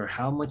discover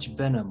how much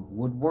venom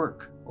would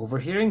work.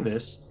 Overhearing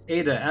this,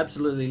 Ada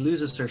absolutely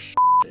loses her shit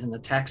and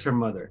attacks her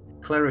mother.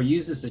 Clara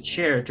uses a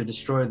chair to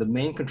destroy the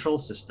main control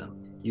system.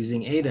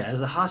 Using Ada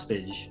as a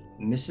hostage,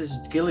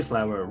 Mrs.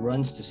 Gilliflower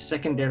runs to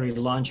secondary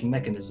launch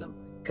mechanism,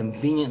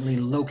 conveniently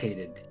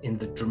located in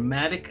the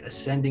dramatic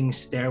ascending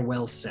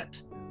stairwell set.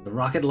 The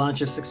rocket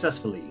launches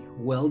successfully.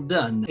 Well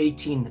done,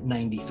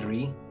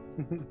 1893.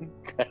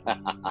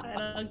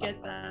 I don't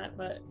get that,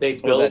 but they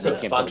built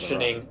a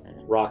functioning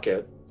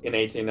rocket in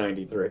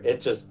 1893.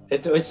 It's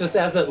just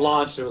as it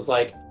launched, it was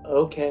like,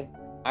 okay.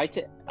 I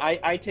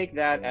take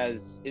that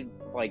as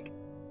like,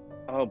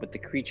 oh, but the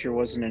creature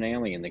wasn't an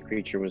alien. The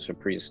creature was a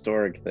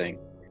prehistoric thing.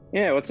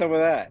 Yeah, what's up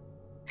with that?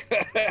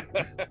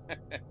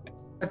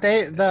 But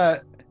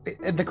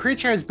the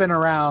creature has been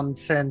around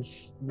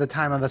since the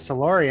time of the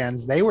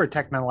Silurians. They were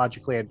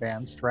technologically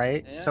advanced,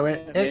 right? Yeah, so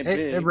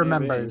it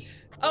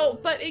remembers. Maybe. Oh,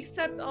 but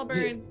except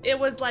Auburn, it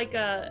was like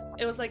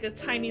a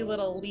tiny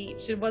little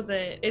leech. It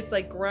wasn't. It's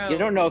like grown. You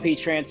don't know if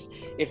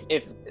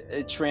if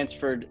it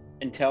transferred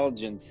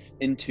intelligence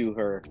into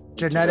her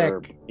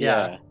genetic.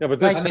 Yeah,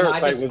 but this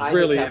parasite was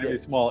really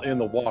small in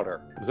the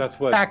water, because that's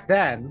what back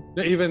then.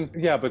 But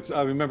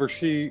I remember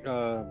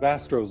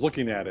Vastro's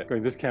looking at it,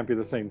 going, "This can't be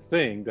the same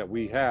thing that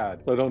we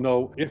had." So I don't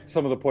know if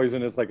some of the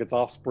poison is like its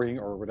offspring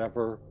or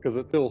whatever, because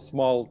it's still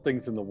small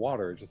things in the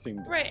water. It just seemed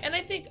right. And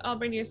I think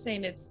Auburn, you're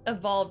saying it's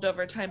evolved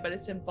over time, but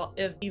it's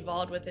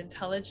evolved with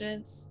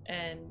intelligence,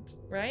 and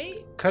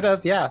right? Could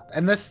have, yeah.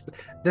 And this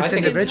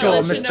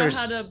individual, Mr. Know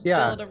how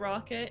to build a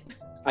rocket.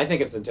 I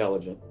think it's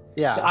intelligent.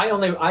 Yeah. I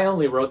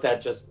only wrote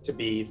that just to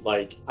be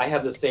like, I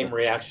had the same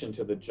reaction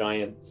to the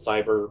giant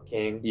cyber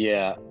king.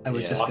 Yeah. I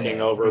was just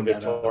walking over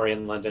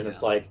Victorian London. Yeah.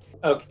 It's like,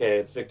 okay,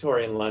 it's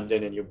Victorian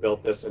London and you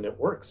built this and it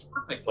works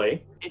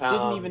perfectly. It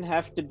didn't even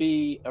have to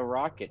be a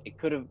rocket. They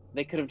could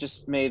have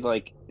just made,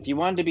 like, if you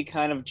wanted to be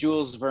kind of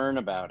Jules Verne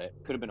about it,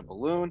 could have been a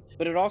balloon,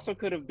 but it also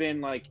could have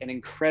been like an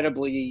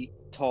incredibly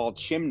tall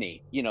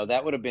chimney.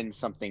 That would have been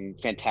something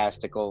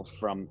fantastical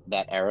from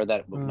that era,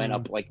 that went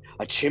up like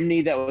a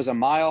chimney that was a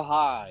mile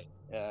high.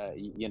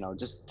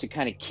 Just to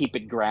kind of keep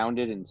it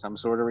grounded in some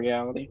sort of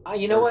reality.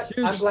 You know what?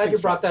 I'm glad you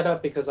brought that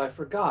up, because I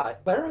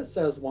forgot. Clara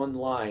says one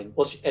line.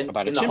 Well, in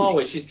the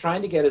hallway, she's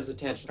trying to get his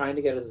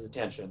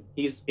attention.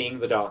 He's being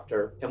the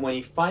doctor. And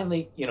when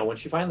when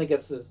she finally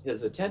gets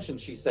his attention,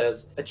 she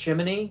says, "A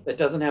chimney that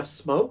doesn't have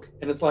smoke?"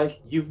 And it's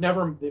like,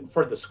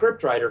 for the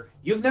script writer,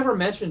 you've never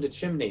mentioned a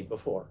chimney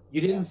before.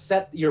 You didn't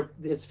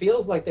it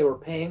feels like they were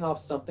paying off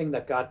something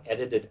that got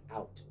edited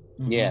out.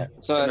 Yeah.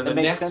 So the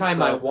next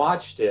time I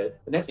watched it,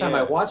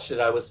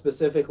 I was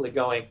specifically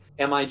going,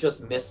 am I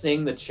just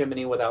missing the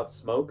chimney without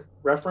smoke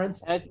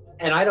reference? And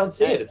I don't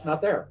see it. It's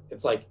not there.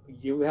 It's like,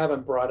 you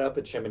haven't brought up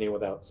a chimney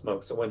without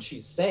smoke. So when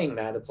she's saying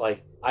that, it's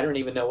like, I don't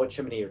even know what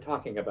chimney you're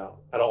talking about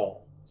at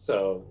all.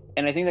 So,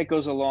 and I think that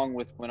goes along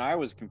with when I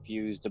was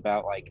confused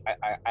about, like,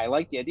 I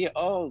like the idea,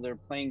 oh, they're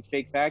playing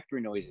fake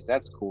factory noises,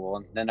 that's cool.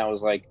 And then I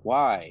was like,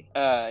 why?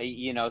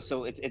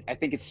 So I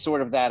think it's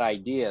sort of that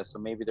idea. So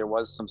maybe there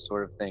was some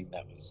sort of thing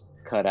that was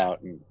cut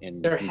out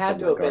in there had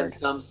to have been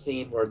some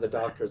scene where the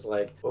doctor's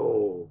like,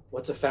 oh,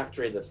 what's a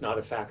factory that's not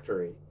a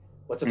factory?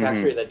 What's a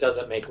factory that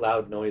doesn't make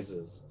loud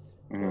noises?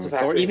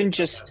 Or even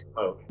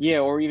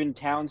or even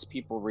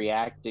townspeople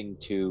reacting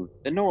to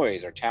the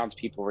noise, or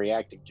townspeople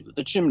reacting to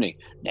the chimney.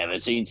 Never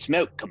seen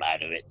smoke come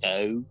out of it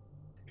though.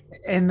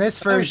 In this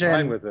version,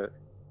 fine with it.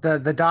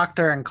 The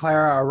doctor and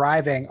Clara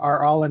arriving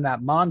are all in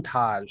that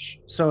montage.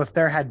 So if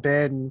there had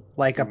been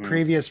like a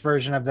previous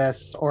version of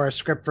this, or a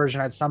script version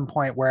at some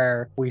point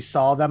where we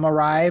saw them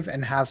arrive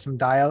and have some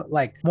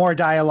more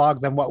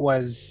dialogue than what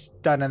was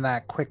done in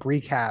that quick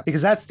recap,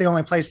 because that's the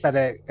only place that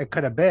it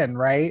could have been,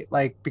 right?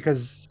 Like,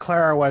 because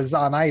Clara was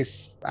on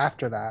ice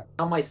after that.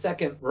 On my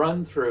second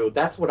run through,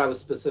 that's what I was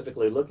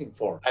specifically looking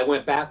for. I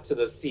went back to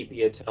the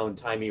sepia tone,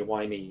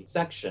 timey-wimey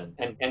section,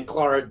 and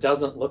Clara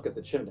doesn't look at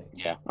the chimney.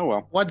 Yeah. Oh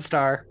well. 1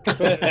 star.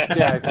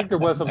 Yeah, I think there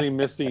was something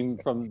missing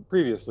from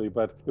previously,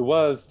 but it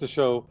was to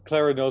show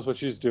Clara knows what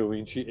she's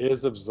doing. She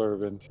is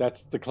observant.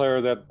 That's the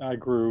Clara that I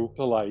grew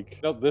to like.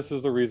 Nope, this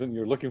is the reason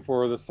you're looking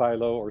for the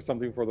silo or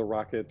something for the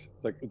rocket.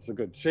 It's like, it's a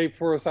good shape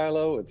for a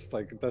silo. It's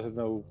like, it has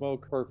no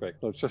smoke.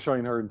 Perfect. So it's just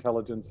showing her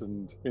intelligence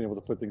and being able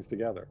to put things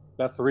together.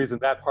 That's the reason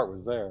that part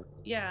was there.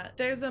 Yeah,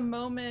 there's a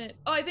moment.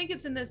 Oh, I think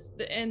it's in this,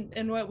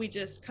 in what we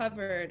just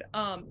covered,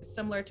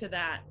 similar to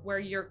that, where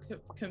you're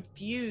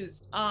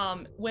confused.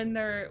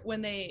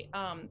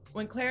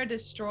 When Clara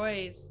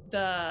destroys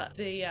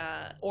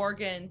the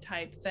organ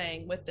type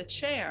thing with the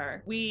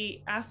chair,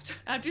 we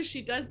after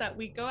she does that,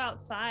 we go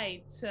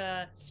outside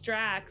to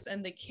Strax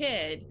and the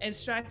kid, and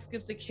Strax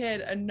gives the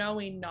kid a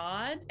knowing nod.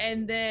 nod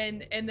and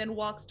then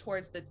walks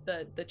towards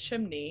the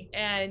chimney.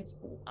 And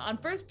on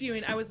first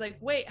viewing, I was like,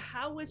 wait,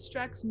 how would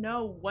Strax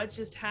know what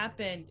just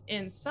happened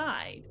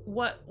inside?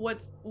 What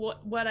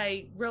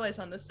I realized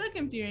on the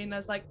second viewing, I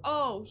was like,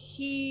 oh,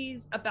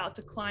 he's about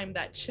to climb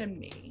that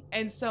chimney.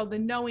 And so the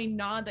knowing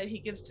nod that he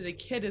gives to the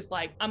kid is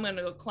like, I'm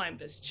gonna go climb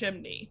this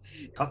chimney.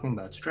 Talking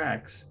about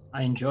Strax,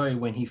 I enjoy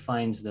when he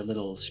finds the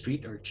little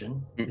street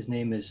urchin. His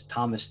name is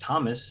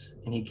Thomas,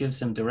 and he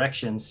gives him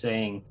directions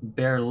saying,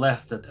 bear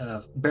left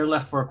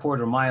for a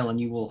quarter mile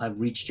and you will have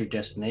reached your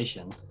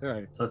destination.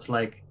 Right. So it's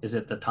like, is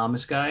it the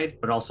Thomas guide,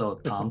 but also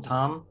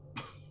Tom?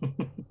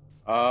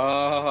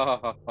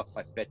 Oh,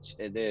 I bet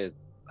you it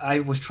is. I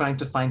was trying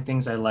to find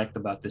things I liked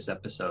about this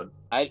episode.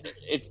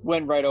 It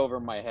went right over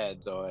my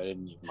head, so I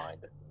didn't even mind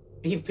it.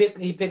 He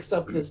picks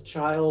up this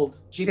child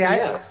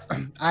GPS.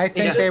 I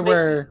think they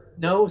were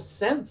no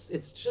sense.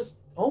 It's just,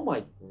 oh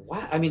my,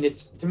 wow. I mean,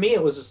 it's, to me,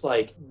 it was just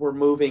like, we're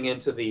moving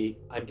into the,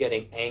 I'm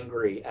getting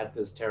angry at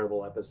this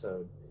terrible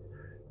episode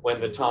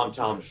when the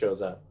Tom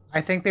shows up.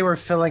 I think they were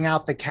filling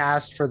out the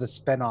cast for the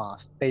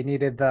spinoff. They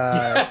needed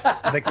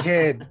the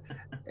kid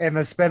in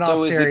the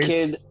spinoff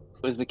series.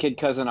 Was the kid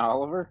Cousin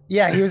Oliver?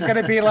 Yeah, he was going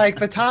to be like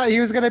he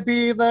was going to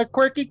be the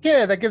quirky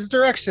kid that gives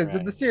directions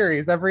in the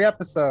series every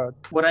episode.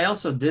 What I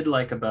also did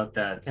like about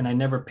that, and I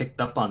never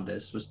picked up on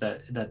this, was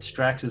that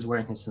Strax is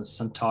wearing his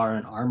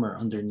Centauran armor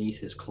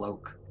underneath his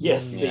cloak.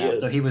 Yes, he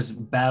is. So he was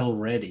battle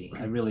ready.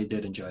 I really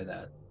did enjoy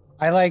that.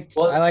 I liked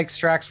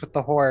Strax with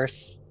the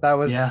horse. That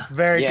was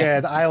very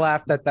good. I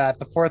laughed at that.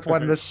 The fourth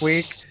one this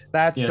week,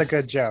 that's a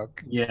good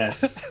joke.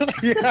 Yes.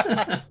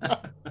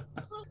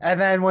 And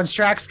then when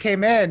Strax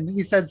came in,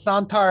 he said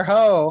Santar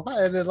Ho,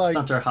 and then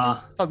Santar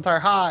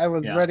Ha. I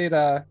was ready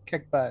to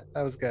kick butt.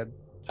 That was good.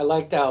 I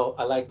like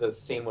the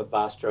scene with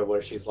Vastra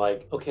where she's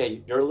like,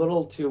 okay, you're a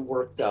little too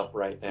worked up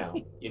right now.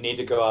 You need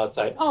to go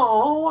outside.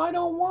 Oh, I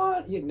don't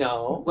want you.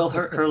 No. Well,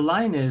 her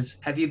line is,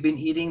 have you been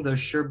eating those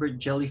sherbet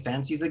jelly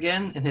fancies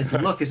again? And his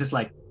look is just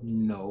like,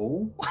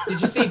 no.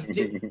 Did you see?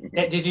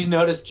 Did you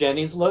notice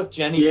Jenny's look?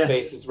 Jenny's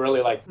face is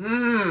really like,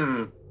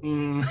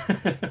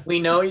 we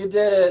know you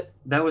did it.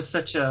 That was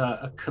such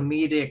a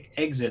comedic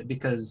exit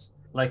because,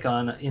 like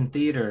in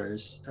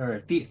theaters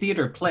or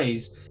theater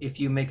plays, if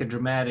you make a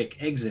dramatic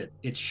exit,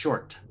 it's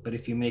short. But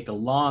if you make a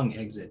long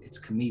exit, it's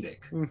comedic.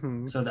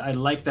 Mm-hmm. So I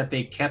like that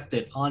they kept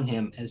it on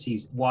him as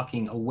he's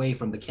walking away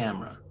from the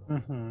camera.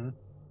 Mm-hmm.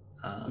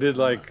 Did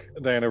like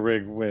Diana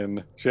Rigg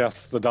when she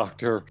asks the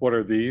doctor, what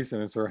are these?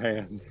 And it's her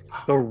hands.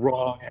 The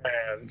wrong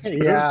hands.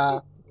 Yeah.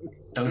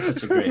 That was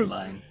such a great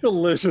line.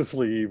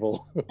 Deliciously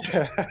evil.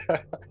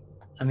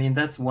 I mean,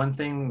 that's one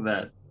thing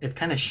that it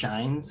kind of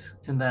shines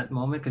in that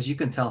moment because you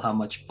can tell how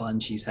much fun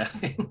she's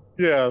having.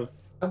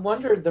 Yes. I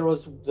wondered, there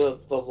was the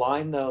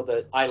line though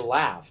that I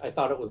laughed. I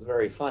thought it was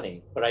very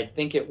funny, but I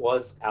think it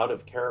was out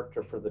of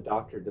character for the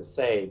doctor to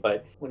say.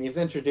 But when he's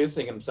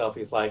introducing himself,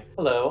 he's like,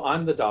 hello,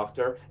 I'm the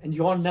doctor and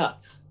you're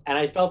nuts. And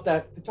I felt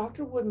that the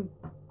doctor wouldn't,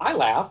 I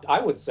laughed, I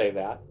would say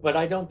that, but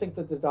I don't think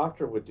that the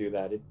doctor would do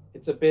that.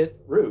 It's a bit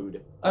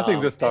rude. I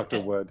think this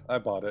doctor would. I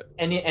bought it.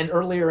 And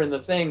earlier in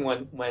the thing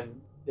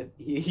when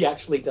he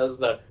actually does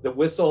the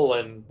whistle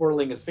and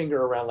whirling his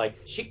finger around like,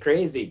 she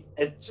crazy.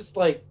 It's just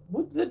like,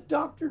 would the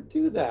doctor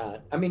do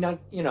that? I mean,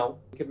 you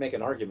could make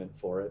an argument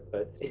for it,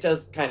 but it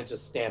does kind of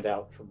just stand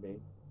out for me.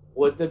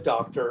 Would the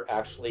doctor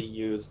actually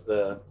use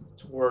the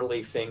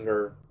twirly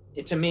finger?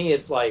 To me,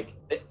 it's like,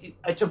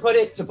 to put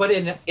it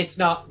in, it's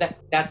not,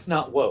 that's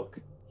not woke.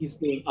 He's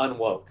being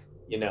unwoke,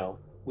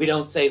 We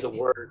don't say the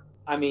word.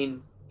 I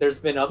mean, there's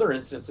been other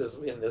instances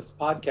in this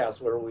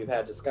podcast where we've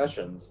had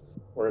discussions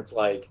where it's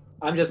like,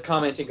 I'm just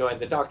commenting going,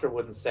 the doctor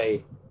wouldn't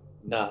say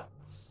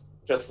nuts.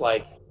 Just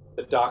like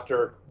the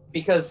doctor,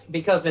 because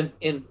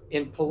in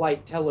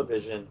polite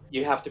television,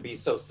 you have to be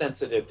so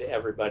sensitive to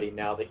everybody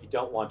now that you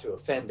don't want to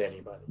offend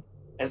anybody.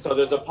 And so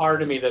there's a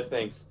part of me that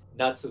thinks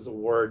nuts is a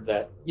word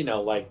that,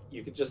 like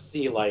you could just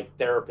see like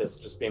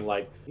therapists just being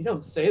like, you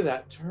don't say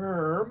that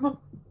term.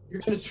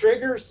 You're going to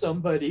trigger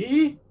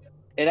somebody.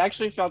 It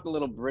actually felt a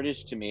little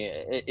British to me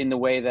in the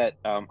way that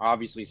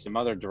obviously some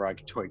other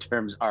derogatory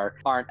terms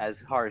aren't as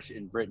harsh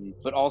in Britain,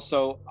 but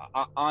also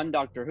on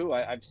Doctor Who,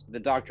 the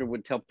doctor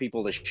would tell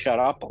people to shut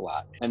up a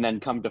lot, and then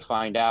come to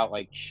find out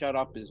like shut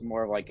up is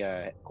more like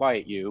a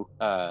quiet you,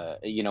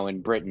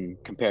 in Britain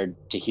compared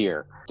to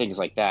here. Things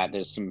like that.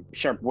 There's some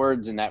sharp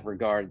words in that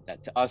regard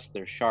that to us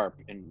they're sharp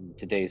in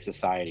today's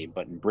society,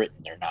 but in Britain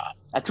they're not.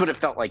 That's what it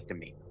felt like to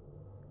me.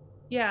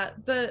 Yeah,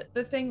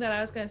 the thing that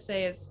I was going to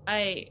say is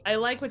I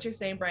like what you're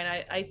saying,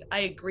 Brian. I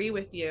agree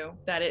with you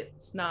that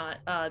it's not,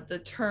 the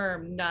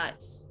term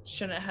nuts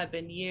shouldn't have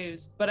been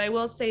used. But I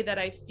will say that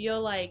I feel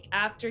like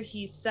after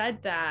he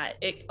said that,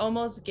 it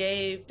almost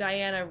gave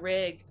Diana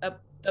Rigg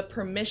the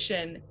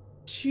permission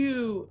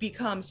to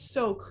become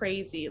so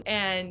crazy.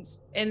 And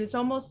it's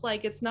almost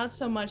like it's not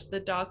so much the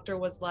doctor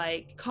was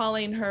like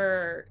calling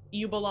her,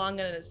 you belong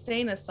in an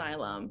insane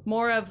asylum,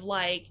 more of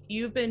like,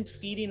 you've been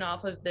feeding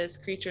off of this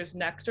creature's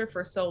nectar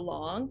for so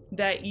long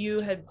that you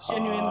have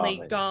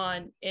genuinely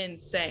gone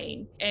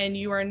insane, and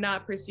you are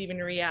not perceiving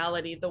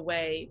reality the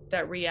way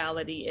that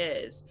reality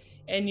is,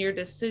 and your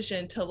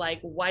decision to like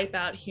wipe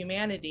out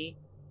humanity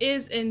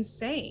is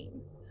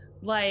insane.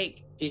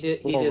 Like, he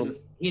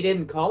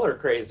didn't call her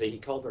crazy, he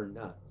called her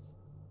nuts.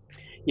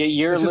 Yeah,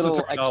 your it's little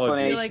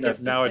explanation like that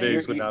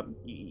nowadays would not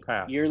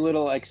pass. Your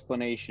little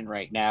explanation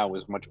right now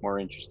was much more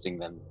interesting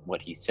than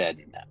what he said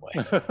in that way.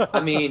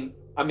 I mean,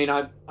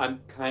 I'm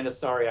kind of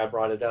sorry I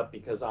brought it up,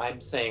 because I'm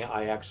saying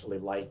I actually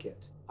like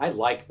it. I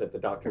like that the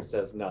doctor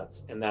says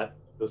nuts, and that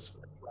the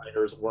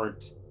scriptwriters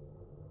weren't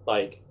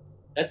like,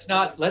 let's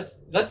not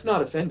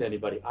offend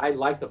anybody. I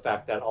like the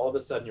fact that all of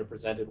a sudden you're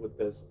presented with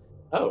this,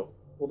 oh,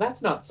 well,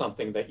 that's not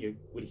something that you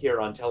would hear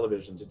on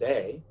television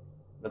today.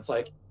 And it's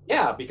like,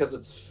 yeah, because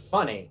it's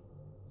funny.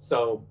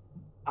 So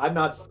I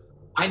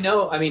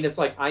know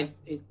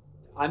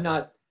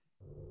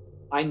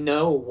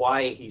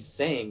why he's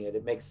saying it.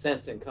 It makes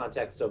sense in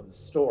context of the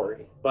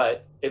story.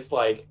 But it's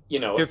like,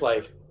 it's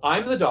like,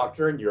 I'm the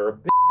doctor and you're a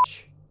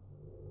bitch.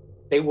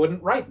 They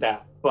wouldn't write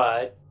that,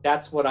 but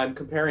that's what I'm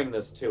comparing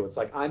this to. It's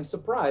like, I'm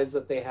surprised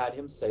that they had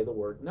him say the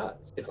word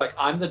nuts. It's like,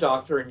 I'm the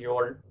doctor and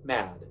you're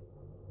mad.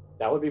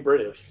 That would be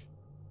British.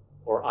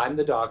 Or I'm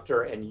the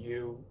doctor and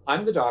you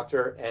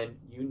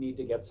need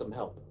to get some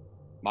help.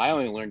 I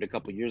only learned a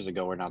couple years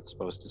ago we're not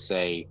supposed to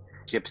say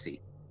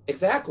gypsy.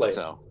 Exactly.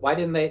 So why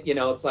didn't they,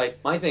 it's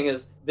like, my thing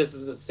is, this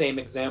is the same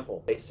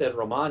example. They said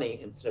Romani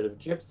instead of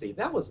gypsy.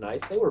 That was nice.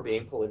 They were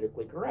being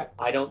politically correct.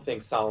 I don't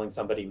think calling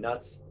somebody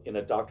nuts in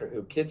a Doctor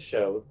Who kids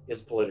show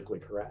is politically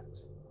correct.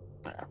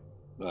 Yeah.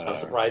 I'm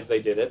surprised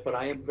they did it, but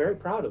I am very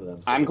proud of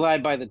them. I'm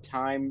glad by the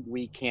time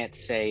we can't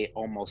say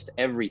almost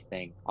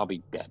everything, I'll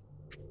be dead.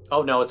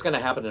 Oh, no, it's going to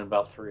happen in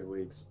about 3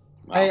 weeks.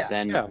 Well,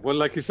 then... Yeah, well,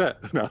 like you said.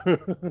 No.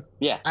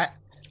 Yeah.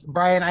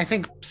 Brian, I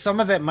think some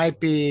of it might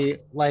be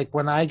like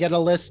when I get a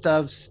list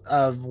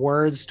of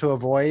words to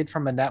avoid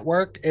from a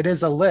network, it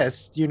is a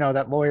list,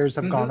 that lawyers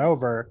have gone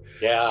over.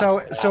 Yeah.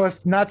 So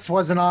if nuts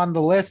wasn't on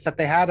the list that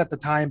they had at the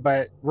time,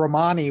 but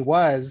Romani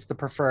was the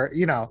preferred,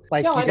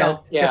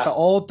 get the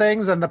old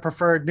things and the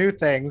preferred new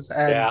things.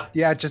 And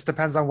it just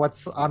depends on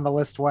what's on the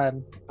list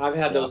when. I've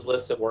had those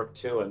lists at work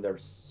too, and they're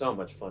so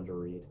much fun to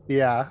read.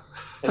 Yeah.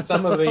 And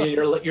some of it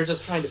you're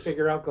just trying to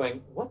figure out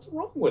going, what's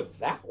wrong with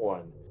that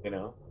one?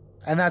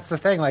 And that's the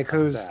thing, like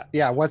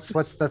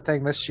what's the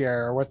thing this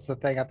year, or what's the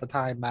thing at the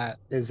time that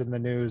is in the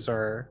news,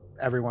 or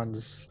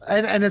everyone's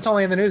and it's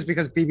only in the news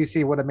because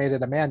BBC would have made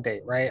it a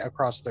mandate, right,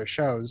 across their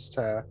shows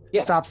to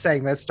stop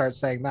saying this, start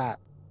saying that.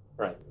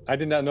 Right. I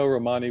did not know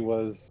Romani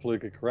was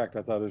politically correct.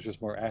 I thought it was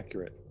just more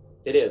accurate.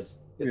 It is.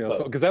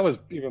 Because that was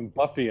even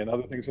Buffy and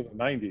other things in the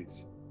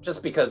 90s.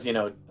 Just because,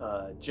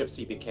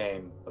 gypsy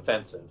became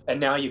offensive. And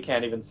now you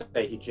can't even say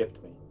he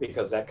gypped me,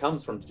 because that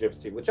comes from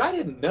gypsy, which I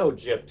didn't know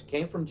gypped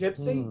came from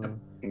gypsy.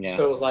 Yeah.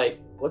 So it was like,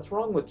 what's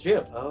wrong with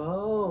gypped?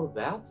 Oh,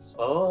 that's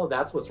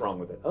what's wrong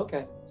with it.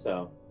 Okay.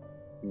 So.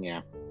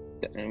 Yeah.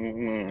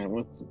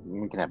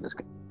 We can have this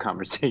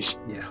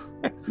conversation. Yeah.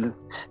 We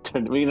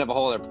can have a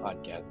whole other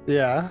podcast.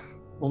 Yeah.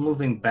 Well,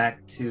 moving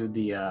back to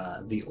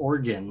the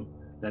organ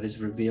that is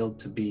revealed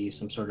to be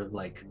some sort of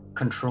like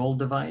control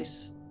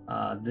device.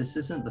 This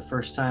isn't the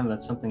first time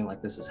that something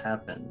like this has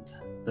happened.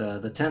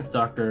 The 10th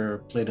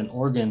Doctor played an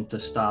organ to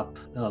stop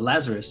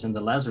Lazarus in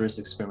the Lazarus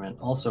experiment,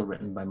 also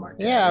written by Mark.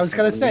 Yeah, I was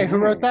going to say, who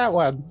wrote that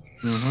one?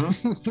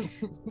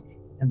 Mm-hmm.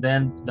 And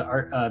then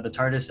the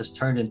TARDIS has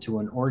turned into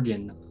an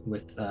organ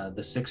with the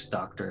 6th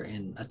Doctor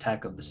in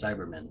Attack of the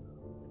Cybermen.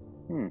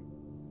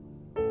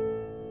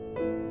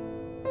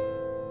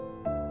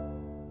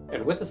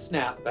 And with a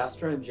snap,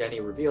 Vastra and Jenny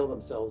reveal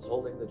themselves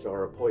holding the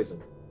jar of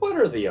poison. What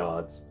are the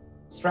odds?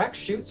 Strax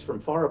shoots from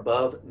far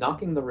above,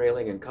 knocking the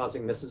railing and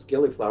causing Mrs.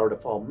 Gillyflower to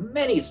fall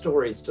many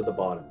stories to the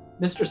bottom.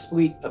 Mr.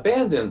 Sweet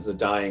abandons the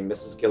dying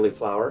Mrs.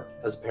 Gillyflower,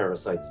 as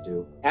parasites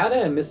do.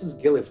 Ada and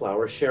Mrs.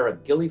 Gillyflower share a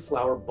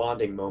Gillyflower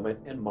bonding moment,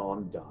 and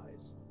Mom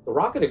dies. The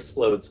rocket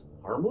explodes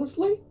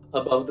harmlessly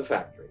above the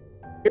factory.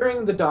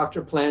 Hearing the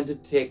Doctor plan to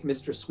take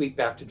Mr. Sweet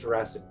back to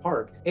Jurassic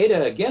Park,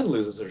 Ada again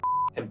loses her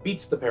and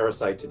beats the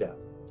parasite to death.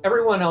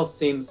 Everyone else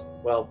seems,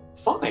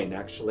 fine,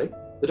 actually.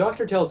 The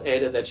Doctor tells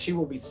Ada that she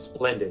will be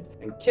splendid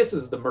and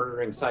kisses the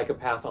murdering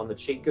psychopath on the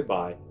cheek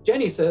goodbye.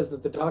 Jenny says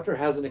that the Doctor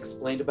hasn't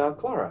explained about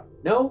Clara.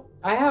 No,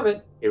 I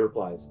haven't, he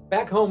replies.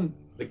 Back home,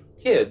 the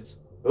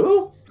kids,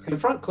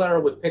 confront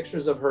Clara with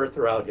pictures of her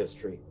throughout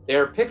history. They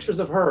are pictures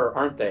of her,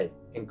 aren't they?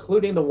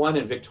 Including the one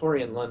in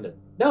Victorian London.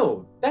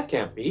 No, that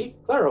can't be.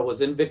 Clara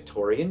was in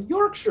Victorian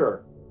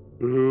Yorkshire.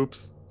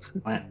 Oops.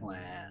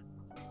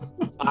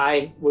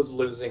 I was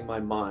losing my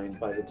mind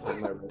by the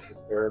time I wrote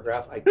this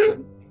paragraph. I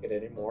couldn't take it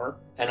anymore,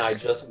 and I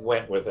just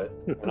went with it,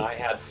 and I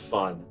had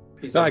fun.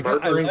 He's a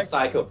murdering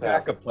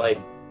psychopath. It's like,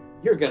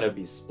 you're going to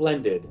be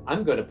splendid.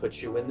 I'm going to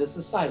put you in this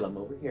asylum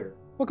over here.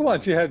 Well, come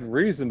on, she had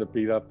reason to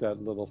beat up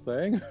that little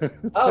thing.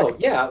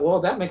 Yeah, well,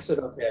 that makes it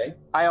okay.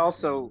 I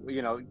also,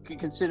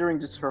 considering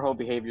just her whole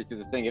behavior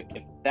through the thing, if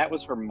that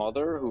was her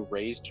mother who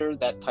raised her,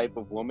 that type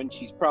of woman,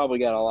 she's probably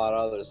got a lot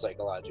of other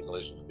psychological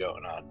issues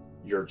going on.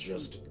 You're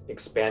just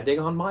expanding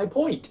on my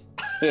point.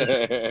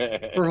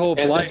 Her whole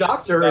and the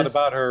doctor is not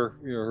about her,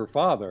 her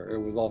father. It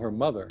was all her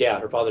mother. Yeah,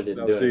 her father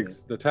didn't do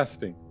it. The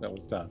testing that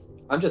was done.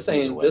 I'm just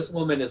saying, this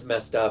woman is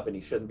messed up, and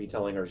you shouldn't be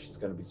telling her she's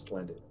going to be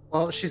splendid.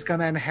 Well, she's going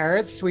to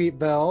inherit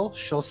Sweetville.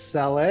 She'll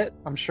sell it.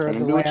 I'm sure the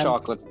land.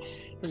 Chocolate.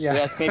 Yeah.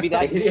 Yes, maybe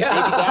that is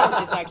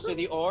actually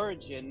the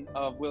origin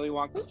of Willy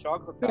Wonka's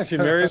chocolate factory. Yeah, she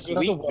marries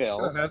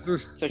Sweetville, so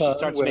she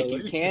starts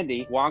making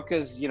candy.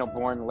 Wonka's,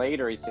 born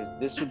later. He says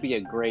this would be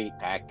a great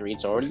factory.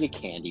 It's already a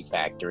candy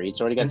factory.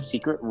 It's already got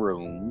secret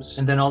rooms.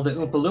 And then all the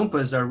Oompa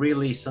Loompas are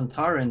really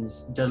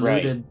Centaurans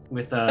diluted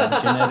with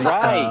genetic.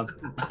 Right,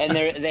 and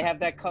they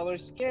have that color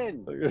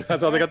skin.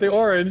 That's how they got the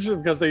orange,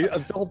 because they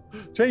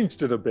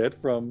changed it a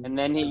bit from. And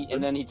then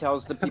he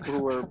tells the people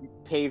who were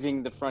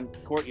paving the front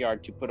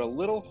courtyard to put a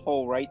little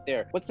hole right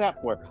there. What's that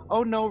for?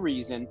 Oh, no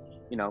reason.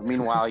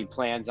 Meanwhile, he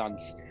plans on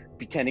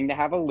pretending to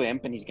have a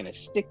limp, and he's going to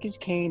stick his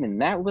cane in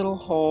that little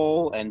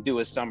hole and do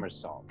a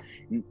somersault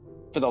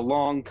for the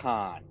long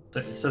con.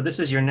 So this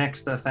is your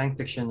next fan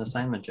fiction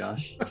assignment,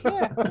 Josh.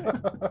 Yeah.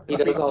 He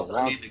does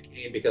also need the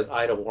cane because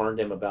Ida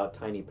warned him about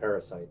tiny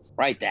parasites.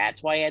 Right,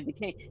 that's why he had the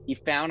cane. He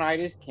found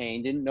Ida's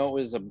cane, didn't know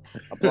it was a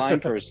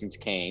blind person's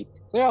cane.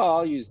 So,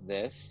 I'll use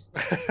this.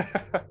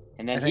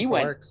 And then he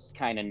went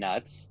kind of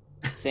nuts,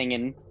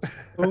 singing.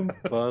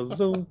 Oompa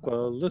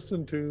Loompa,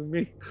 listen to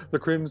me. The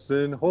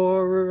Crimson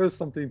Horror is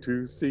something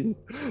to see.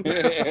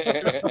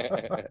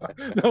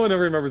 No one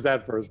ever remembers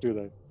that verse, do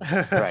they?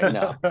 Right,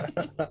 no.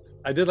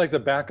 I did like the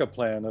backup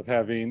plan of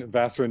having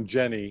Vassar and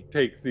Jenny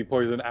take the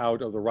poison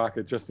out of the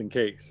rocket just in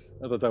case.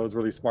 I thought that was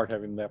really smart,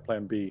 having that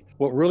plan B.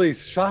 What really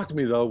shocked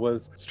me, though,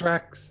 was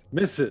Strax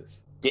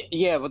misses.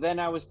 Yeah, but then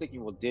I was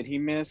thinking, well, did he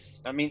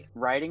miss? I mean,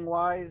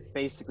 writing-wise,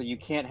 basically, you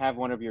can't have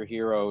one of your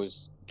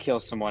heroes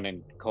kill someone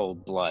in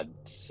cold blood.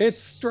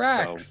 It's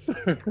Strax. So,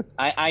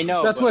 I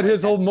know. That's what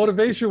his whole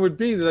motivation would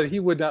be, that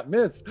he would not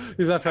miss.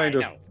 He's not trying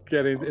to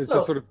get it. It's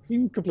just sort of,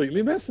 he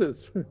completely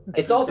misses.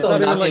 It's also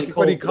not even like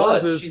what he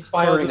causes. She's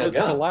firing a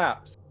gun. To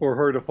collapse for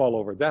her to fall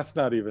over. That's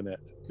not even it.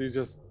 She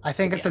just. I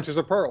think it's just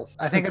a pearls.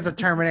 I think it's a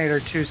Terminator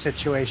 2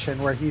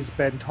 situation where he's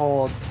been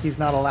told he's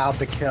not allowed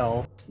to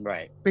kill.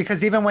 Right.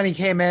 Because even when he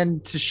came in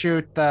to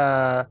shoot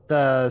the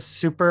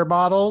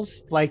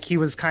supermodels, like he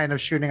was kind of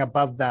shooting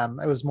above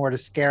them. It was more to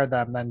scare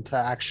them than to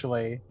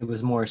actually. It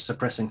was more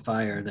suppressing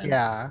fire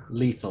than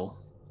lethal.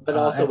 But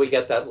also we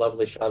get that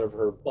lovely shot of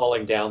her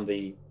falling down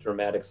the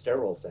dramatic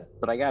stairwell set.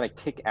 But I got a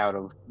kick out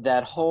of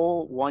that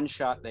whole one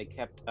shot they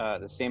kept,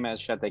 the same as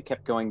shot they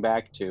kept going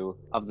back to,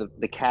 of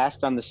the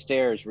cast on the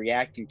stairs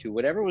reacting to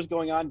whatever was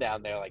going on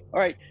down there. Like, all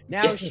right,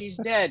 now she's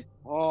dead.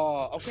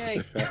 Oh,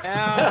 okay.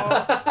 Now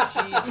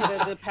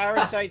the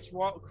parasite's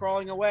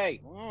crawling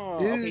away. Oh,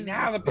 okay,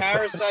 now the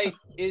parasite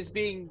is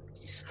being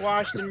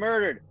squashed and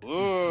murdered.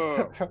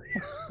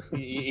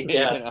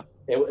 Yes.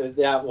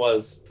 That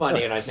was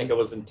funny, and I think it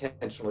was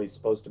intentionally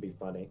supposed to be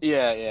funny.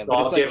 Yeah. So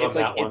I'll give him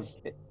that one.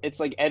 It's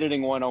like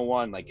editing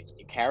 101. Like, if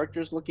your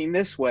character's looking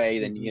this way,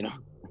 then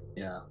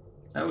Yeah,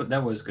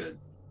 that was good.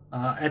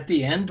 At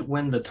the end,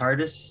 when the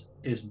TARDIS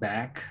is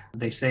back,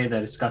 they say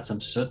that it's got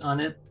some soot on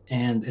it.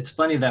 And it's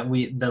funny that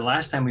the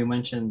last time we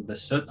mentioned the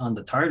soot on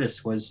the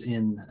TARDIS was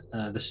in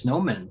The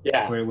Snowman,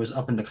 where it was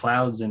up in the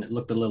clouds and it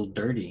looked a little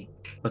dirty.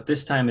 But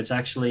this time it's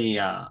actually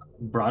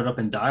brought up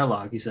in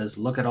dialogue. He says,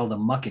 "Look at all the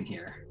muck in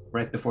here,"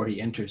 right before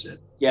he enters it.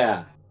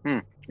 Yeah.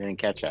 Didn't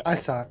catch that. I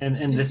saw it.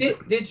 And this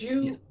did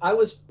you? Yeah.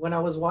 When I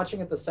was watching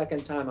it the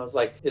second time, I was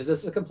like, "Is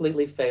this a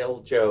completely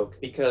failed joke?"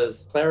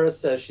 Because Clara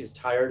says she's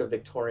tired of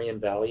Victorian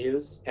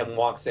values and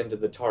walks into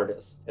the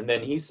TARDIS, and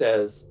then he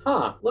says,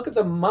 "Look at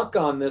the muck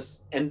on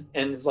this," and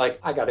is like,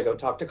 "I got to go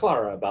talk to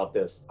Clara about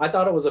this." I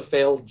thought it was a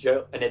failed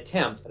joke, an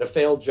attempt at a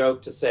failed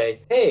joke to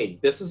say, "Hey,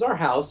 this is our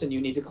house, and you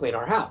need to clean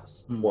our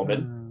house,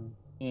 woman,"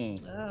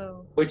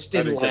 which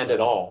didn't land at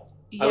all.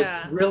 Yeah. I was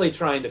really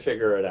trying to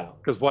figure it out.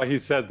 Because why he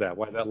said that,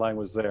 why that line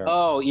was there.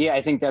 Oh, yeah,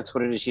 I think that's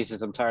what it is. She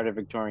says, "I'm tired of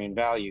Victorian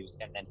values,"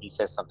 and then he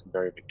says something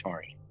very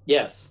Victorian.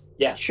 Yes.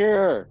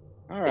 Sure.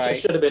 All right. It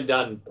should have been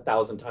done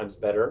 1,000 times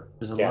better.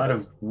 There's a lot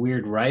of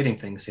weird writing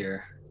things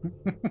here.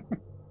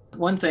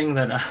 One thing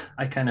that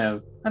I kind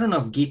of, I don't know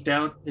if geeked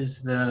out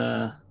is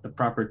the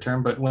proper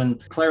term, but when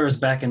Clara's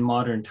back in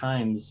modern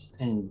times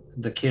and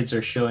the kids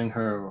are showing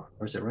her,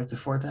 or is it right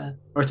before that?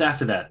 Or it's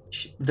after that?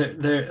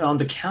 They're on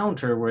the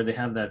counter where they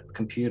have that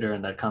computer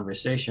and that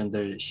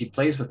conversation. She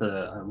plays with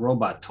a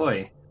robot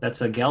toy.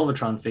 That's a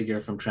Galvatron figure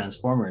from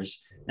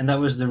Transformers. And that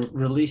was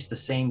released the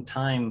same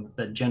time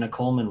that Jenna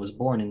Coleman was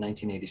born in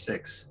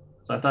 1986.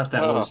 So I thought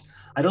that was...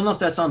 I don't know if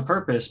that's on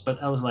purpose, but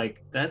I was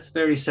like, that's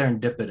very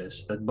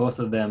serendipitous that both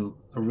of them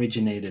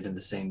originated in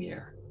the same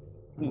year.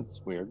 It's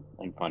weird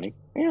and funny.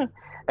 Yeah,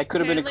 it could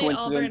have been a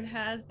coincidence. Auburn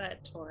has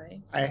that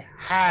toy. I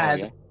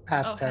had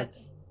past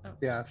tense.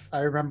 Yes, I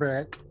remember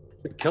it.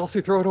 Did Kelsey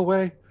throw it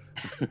away?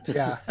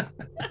 Yeah.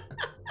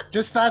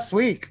 Just last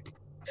week.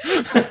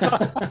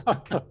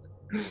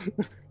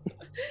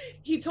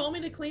 He told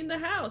me to clean the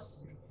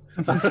house.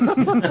 I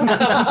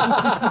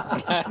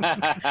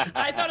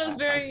thought it was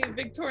very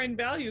Victorian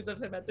values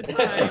of him at the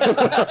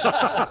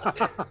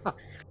time.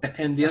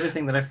 And the other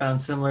thing that I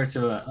found similar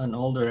to an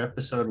older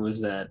episode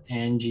was that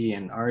Angie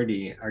and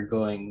Artie are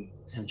going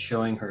and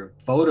showing her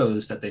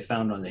photos that they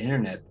found on the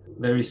internet,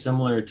 very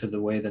similar to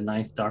the way the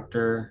Ninth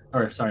Doctor,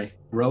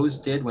 Rose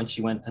did when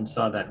she went and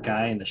saw that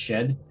guy in the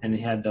shed, and he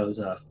had those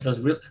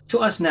real, to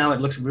us now it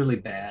looks really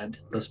bad,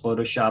 those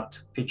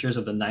photoshopped pictures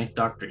of the Ninth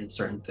Doctor in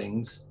certain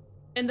things.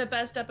 In the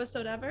best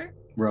episode ever?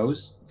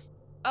 Rose.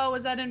 Oh,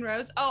 was that in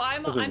Rose? Oh,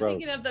 I'm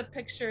thinking of the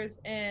pictures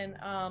in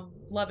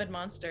Love and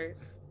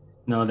Monsters.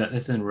 No,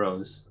 that's in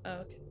Rose. Oh,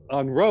 okay.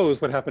 On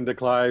Rose, what happened to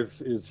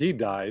Clive is he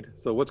died.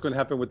 So what's going to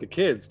happen with the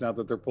kids now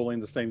that they're pulling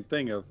the same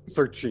thing of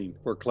searching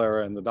for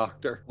Clara and the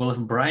Doctor? Well, if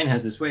Brian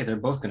has his way, they're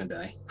both going to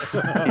die.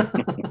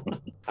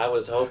 I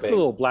was hoping. A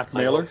little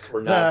blackmailers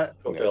were not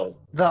fulfilled.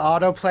 The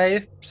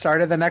autoplay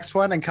started the next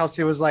one, and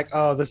Kelsey was like,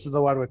 "Oh, this is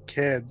the one with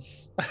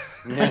kids."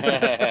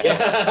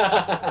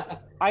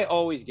 I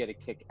always get a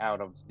kick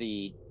out of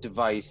the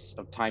device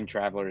of time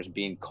travelers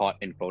being caught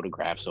in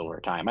photographs over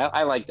time.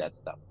 I like that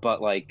stuff.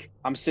 But like,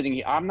 I'm sitting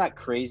here, I'm not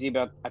crazy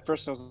about, at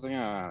first I was like,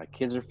 the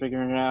kids are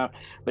figuring it out.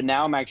 But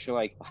now I'm actually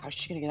like, how's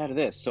she gonna get out of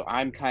this? So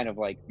I'm kind of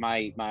like,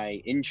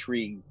 my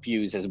intrigue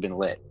fuse has been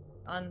lit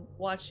on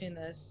watching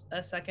this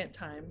a second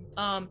time.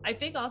 I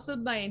think also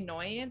my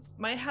annoyance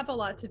might have a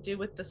lot to do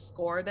with the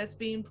score that's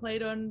being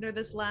played under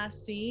this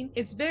last scene.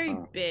 It's very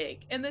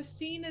big, and the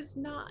scene is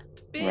not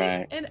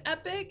big and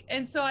epic,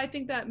 and so I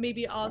think that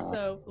maybe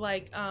also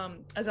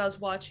as I was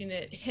watching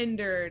it,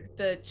 hindered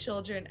the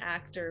children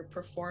actor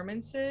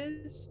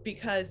performances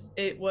because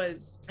it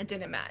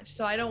didn't match.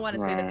 So I don't want to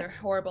say that they're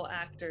horrible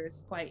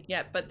actors quite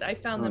yet, but I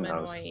found them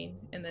annoying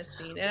in this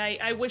scene, and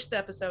I wish the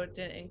episode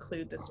didn't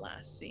include this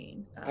last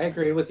scene. I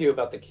agree with you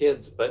about the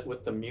kids, but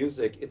with the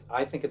music,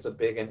 I think it's a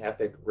big and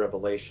epic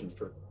revelation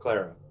for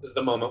Clara. This is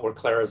the moment where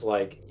Clara's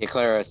like... Yeah,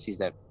 Clara sees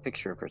that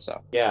picture of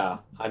herself. Yeah,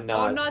 I'm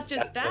not... Oh, not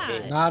just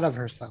that. Not of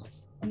herself.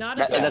 Not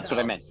of herself. That's what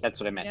I meant. That's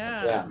what I meant.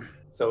 Yeah.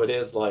 So it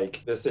is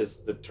like, this is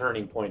the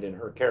turning point in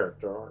her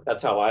character arc.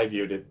 That's how I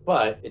viewed it,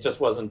 but it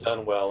just wasn't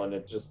done well, and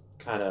it just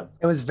kind of...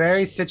 It was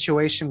very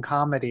situation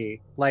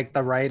comedy, like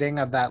the writing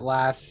of that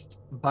last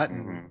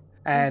button. Mm-hmm.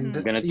 And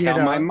I'm gonna tell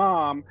my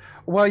mom.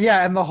 Well,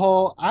 yeah, and the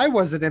whole I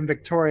was in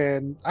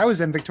Victorian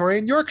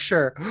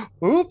Yorkshire.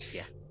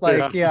 Oops.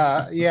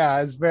 Yeah.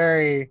 It's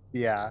very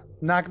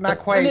not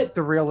quite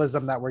the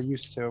realism that we're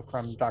used to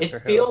from Doctor Who.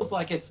 It feels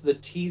like it's the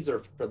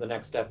teaser for the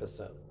next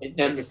episode.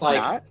 And it's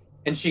like not?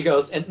 And she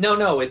goes, and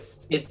no, it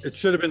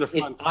should have been the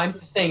front. I'm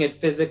saying it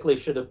physically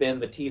should have been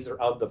the teaser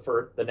of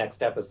the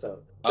next episode,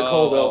 the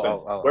cold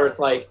open, where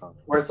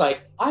it's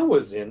like I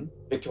was in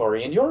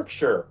Victorian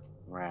Yorkshire.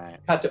 Right.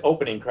 Cut to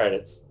opening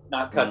credits,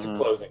 not cut to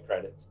closing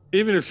credits.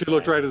 Even if she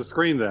looked right at the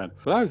screen then.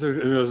 But I was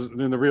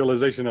in the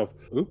realization of,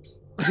 oops.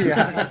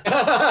 Yeah.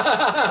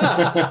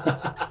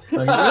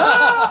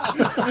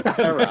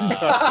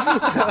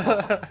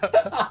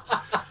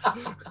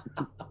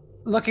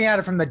 Looking at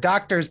it from the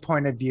Doctor's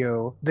point of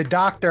view, the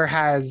Doctor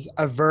has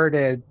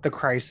averted the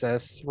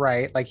crisis,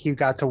 right? Like he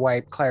got to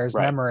wipe Claire's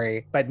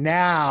memory, but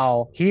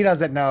now he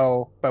doesn't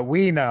know, but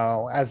we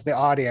know as the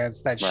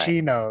audience that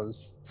she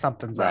knows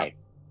something's up.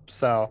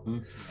 So,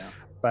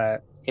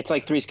 but it's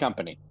like Three's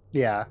Company.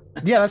 Yeah,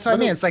 that's what I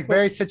mean. It's like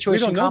very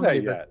situation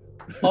comedy.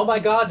 Oh my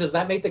God, does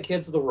that make the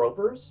kids the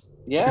Ropers?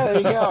 Yeah, there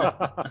you go.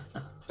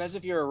 Depends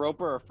if you're a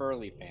Roper or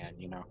Furley fan,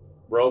 you know.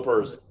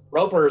 Ropers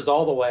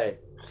all the way.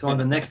 So on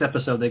the next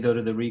episode, they go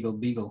to the Regal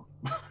Beagle.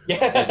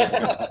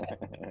 Yeah.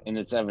 In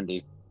the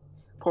 70s.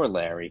 Poor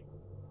Larry.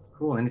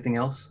 Cool. Anything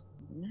else?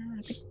 Yeah,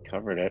 I think we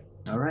covered it.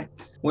 All right.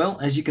 Well,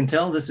 as you can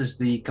tell, this is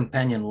the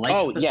companion light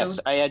episode. Yes,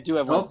 I do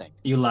have one thing.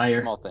 You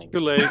liar. Small thing. Too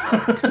late.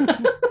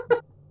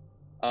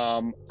 I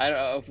don't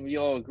know if you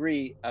all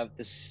agree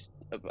this.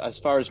 As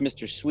far as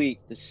Mr. Sweet,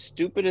 the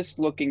stupidest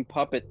looking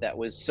puppet that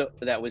was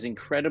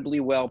incredibly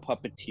well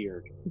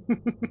puppeteered.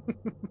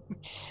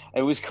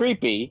 It was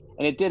creepy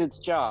and it did its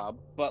job,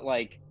 but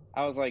like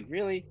I was like,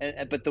 really?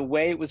 But the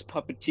way it was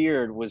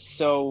puppeteered was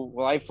so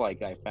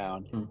lifelike, I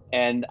found.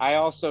 And I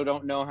also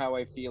don't know how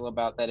I feel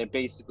about that. It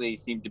basically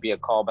seemed to be a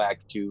callback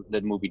to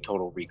the movie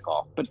Total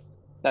Recall, but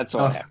that's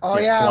all I have. Oh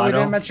yeah, Quado. We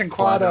didn't mention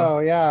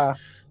Quado. Yeah.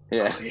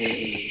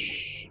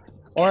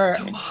 Or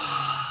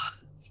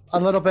a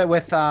little bit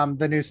with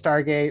the new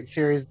Stargate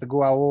series, the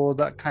Goa'uld,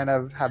 that kind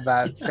of have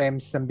that same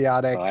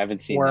symbiotic I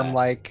haven't seen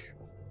worm-like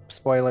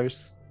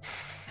spoilers.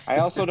 I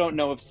also don't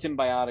know if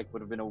symbiotic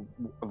would have been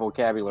a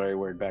vocabulary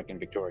word back in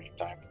Victorian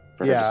time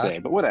for her to say,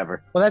 but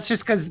whatever. Well, that's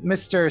just because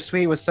Mr.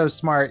 Sweet was so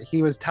smart.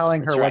 He was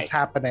telling her what's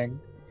happening.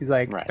 He's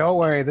like, don't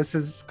worry, this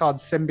is called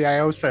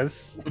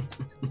symbiosis.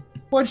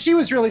 Well, she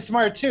was really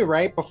smart too,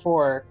 right?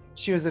 Before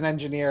she was an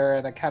engineer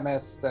and a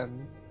chemist. Did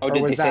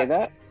they say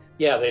that?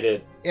 Yeah, they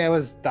did. It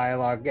was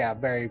dialogue,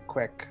 very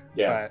quick.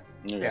 Yeah.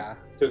 Yeah.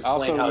 To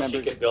explain how remember...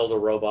 she could build a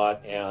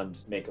robot and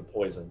make a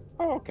poison.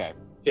 Oh, okay.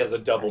 She has a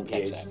double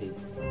PhD.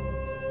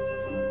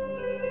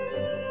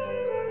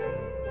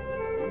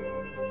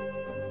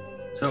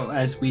 So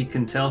as we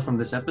can tell from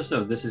this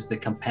episode, this is the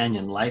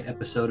companion light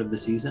episode of the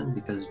season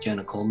because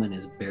Jenna Coleman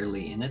is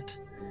barely in it.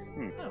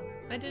 Oh,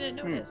 I didn't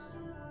notice,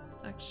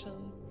 actually.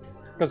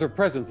 Because her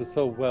presence is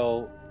so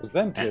well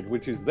presented,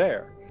 which is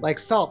there. Like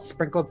salt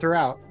sprinkled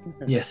throughout.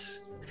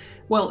 Yes.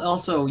 Well,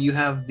 also you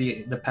have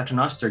the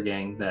Paternoster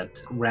gang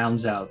that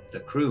rounds out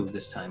the crew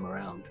this time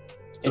around.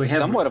 So it's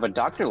somewhat of a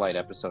Dr. Light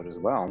episode as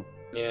well.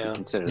 Yeah.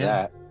 Consider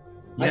that.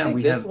 Yeah, I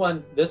think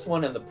this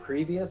one and the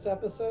previous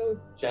episode,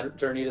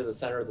 Journey to the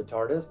Center of the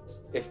TARDIS,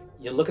 if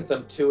you look at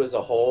them two as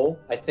a whole,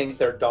 I think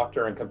they're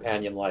Doctor and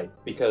Companion Light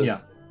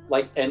because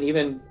and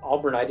even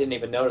Auburn, I didn't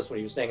even notice when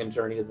you were saying in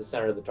Journey to the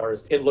Center of the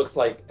TARDIS, it looks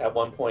like at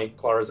one point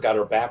Clara's got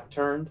her back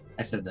turned.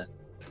 I said that.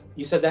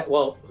 You said that?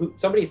 Well,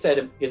 somebody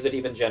said, is it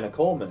even Jenna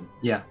Coleman?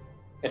 Yeah.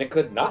 And it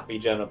could not be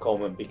Jenna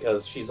Coleman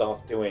because she's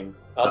off doing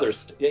other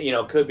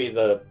could be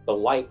the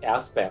light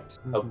aspect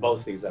of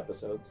both these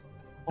episodes.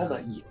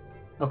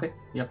 Okay,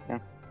 yep, yeah.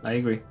 I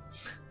agree.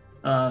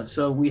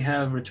 So we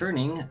have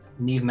returning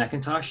Neve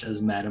McIntosh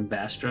as Madame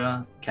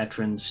Vastra,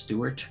 Katrin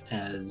Stewart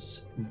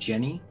as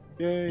Jenny,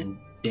 Yay. And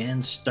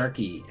Dan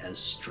Starkey as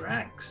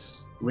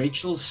Strax.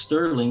 Rachel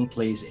Sterling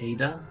plays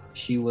Ada.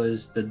 She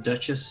was the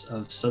Duchess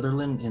of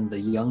Sutherland in The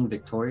Young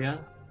Victoria.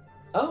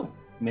 Oh.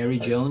 Mary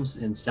Jones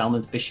in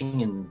Salmon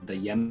Fishing in the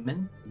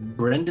Yemen.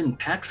 Brendan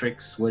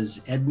Patricks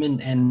was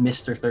Edmund and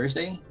Mr.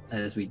 Thursday.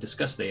 As we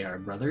discussed, they are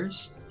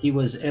brothers. He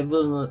was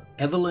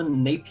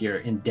Evelyn Napier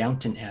in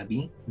Downton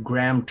Abbey.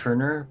 Graham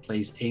Turner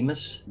plays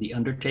Amos, the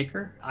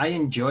Undertaker. I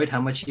enjoyed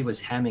how much he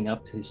was hamming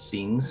up his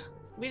scenes.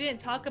 We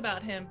didn't talk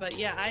about him, but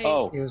yeah,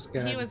 he was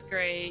good. He was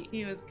great.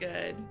 He was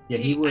good. Yeah,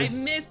 he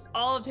was. I missed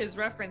all of his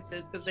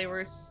references because they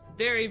were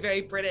very,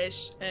 very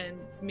British and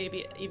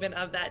maybe even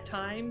of that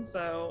time.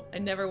 So I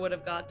never would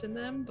have gotten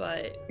them,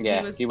 but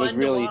yeah, he was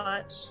really, to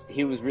watch.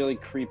 He was really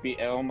creepy.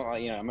 I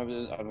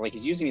remember like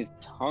he's using his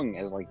tongue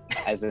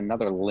as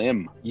another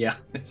limb. Yeah,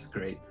 it's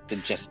great to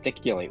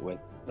gesticulate with.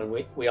 And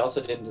we also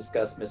didn't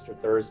discuss Mr.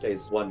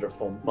 Thursday's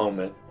wonderful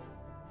moment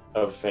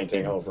of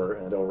fainting over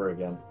and over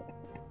again.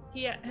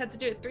 He had to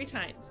do it 3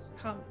 times.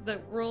 The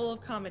role of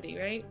comedy,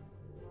 right?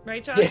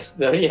 Right, Josh?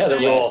 The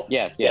role.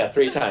 Yes. Yeah,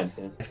 3 times.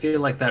 Yeah. I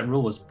feel like that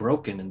rule was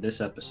broken in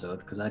this episode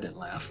because I didn't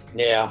laugh.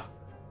 Yeah.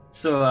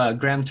 So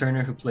Graham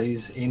Turner, who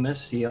plays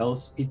Amos, he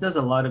does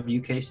a lot of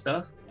UK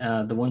stuff.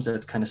 The ones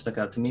that kind of stuck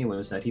out to me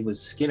was that he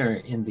was Skinner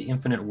in The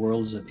Infinite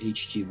Worlds of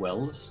H.G.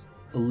 Wells.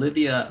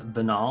 Olivia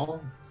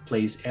Vanal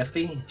plays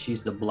Effie.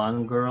 She's the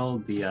blonde girl,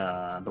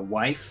 the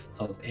wife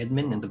of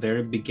Edmund in the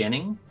very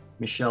beginning.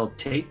 Michelle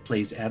Tate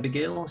plays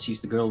Abigail. She's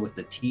the girl with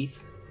the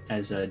teeth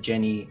as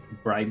Jenny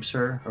bribes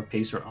her or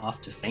pays her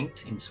off to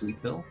faint in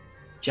Sweetville.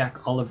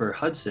 Jack Oliver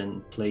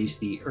Hudson plays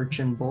the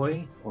urchin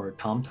boy, or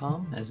Tom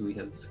Tom, as we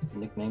have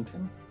nicknamed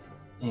him.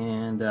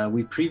 And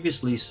we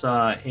previously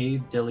saw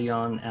Ave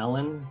DeLeon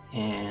Allen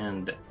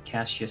and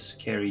Cassius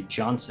Carey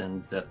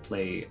Johnson that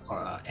play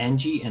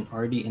Angie and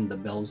Artie in The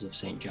Bells of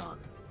St. John.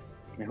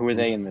 Who are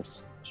they in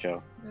this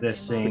show? The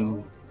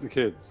same. The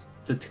kids.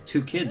 The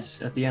 2 kids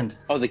at the end.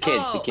 Oh, the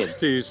kids.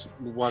 She's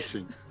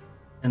watching.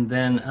 And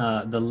then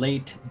the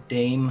late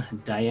Dame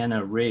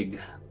Diana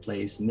Rigg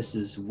plays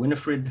Mrs.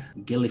 Winifred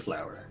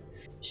Gilliflower.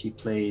 She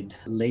played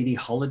Lady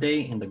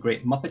Holiday in The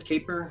Great Muppet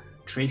Caper,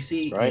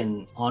 Tracy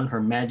in On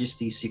Her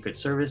Majesty's Secret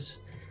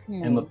Service,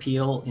 Emma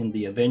Peel in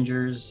The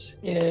Avengers,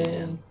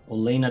 and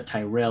Olenna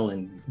Tyrell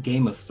in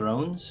Game of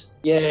Thrones.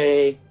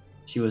 Yay!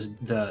 She was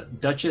the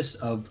Duchess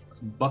of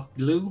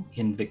Buccleuch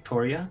in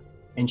Victoria.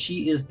 And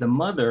she is the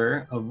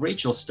mother of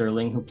Rachel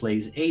Sterling, who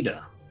plays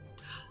Ada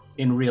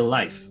in real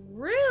life.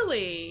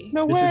 Really?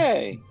 No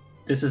way.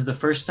 This is the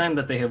first time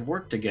that they have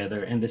worked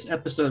together, and this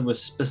episode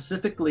was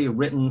specifically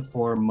written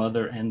for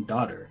mother and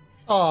daughter.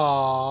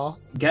 Aww.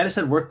 Gaddis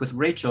had worked with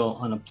Rachel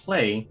on a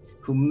play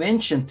who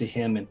mentioned to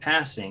him in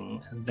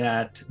passing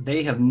that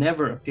they have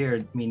never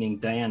appeared, meaning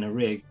Diana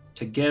Rigg,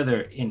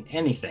 together in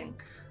anything.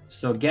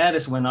 So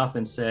Gaddis went off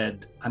and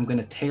said, I'm going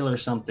to tailor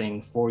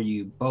something for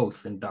you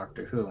both in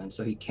Doctor Who. And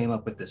so he came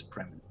up with this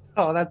premise.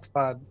 Oh, that's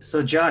fun.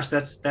 So Josh,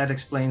 that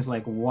explains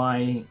like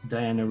why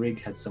Diana Rigg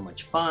had so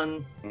much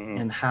fun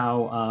and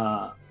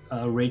how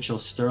Rachel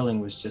Sterling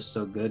was just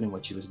so good in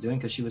what she was doing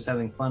because she was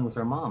having fun with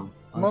her mom.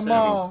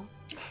 Mama.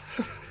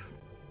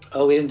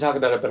 Oh, we didn't talk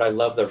about it, but I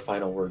love their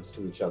final words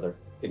to each other.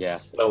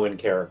 It's so in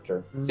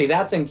character.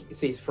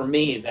 See, for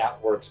me,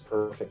 that works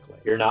perfectly.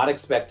 You're not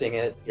expecting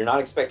it. You're not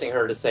expecting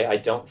her to say, I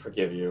don't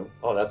forgive you.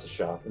 Oh, that's a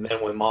shock. And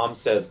then when mom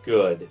says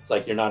good, it's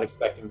like you're not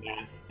expecting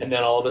that. And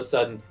then all of a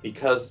sudden,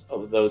 because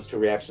of those 2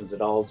 reactions,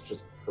 it all is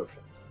just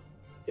perfect.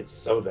 It's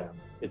so them.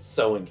 It's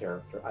so in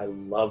character. I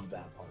love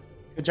that part.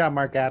 Good job,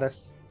 Mark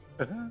Gaddis.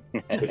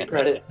 With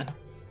credit.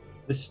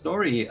 The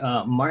story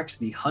marks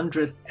the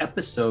 100th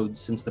episode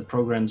since the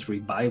program's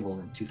revival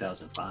in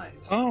 2005.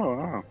 Oh,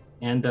 wow.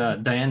 And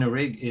Diana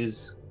Rigg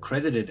is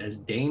credited as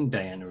Dame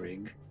Diana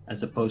Rigg.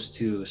 as opposed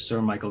to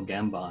Sir Michael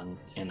Gambon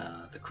in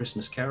The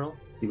Christmas Carol.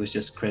 He was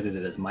just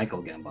credited as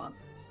Michael Gambon.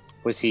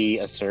 Was he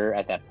a Sir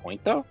at that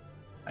point, though?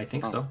 I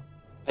think so.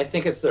 I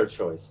think it's their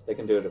choice. They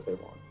can do it if they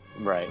want.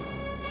 Right.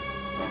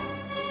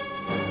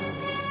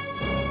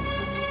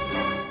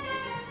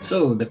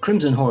 So, the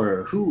Crimson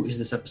Horror, who is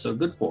this episode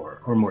good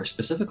for? Or more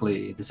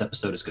specifically, this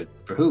episode is good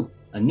for who?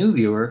 A new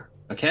viewer,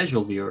 a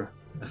casual viewer,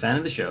 a fan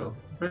of the show,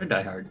 or a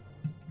diehard?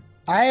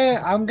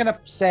 I'm gonna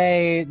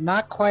say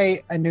not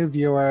quite a new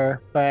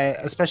viewer, but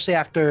especially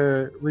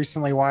after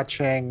recently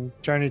watching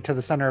Journey to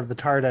the Center of the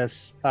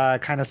TARDIS,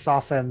 kind of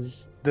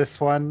softens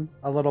this one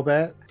a little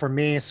bit for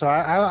me. So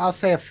I'll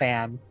say a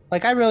fan.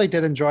 Like, I really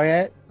did enjoy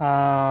it. It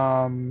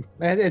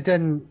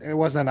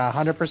wasn't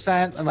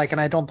 100%, and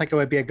I don't think it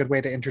would be a good way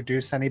to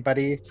introduce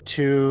anybody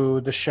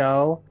to the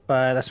show,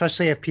 but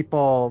especially if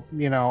people,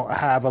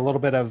 have a little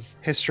bit of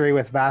history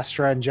with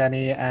Vastra and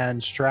Jenny and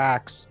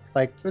Strax,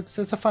 like it's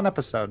a fun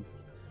episode.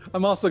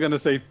 I'm also going to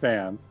say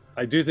fan.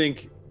 I do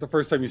think the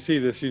first time you see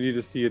this, you need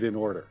to see it in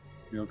order.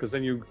 Because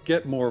then you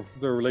get more of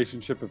the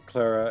relationship of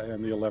Clara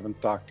and the 11th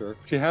Doctor.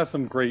 She has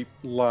some great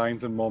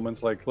lines and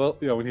moments like,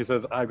 when he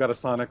says, I've got a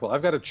sonic,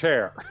 I've got a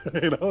chair.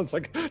 It's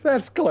like,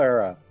 that's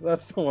Clara.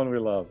 That's the one we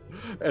love.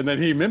 And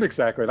then he mimics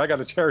that, I got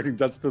a chair, and he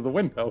does to the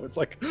window. It's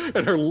like,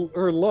 and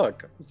her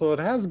look. So it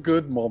has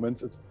good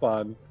moments. It's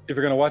fun. If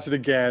you're going to watch it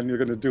again, you're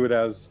going to do it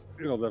as,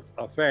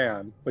 a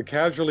fan. But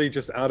casually,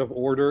 just out of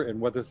order and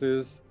what this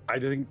is, I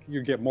think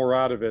you get more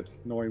out of it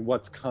knowing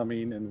what's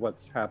coming and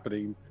what's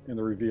happening in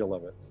the reveal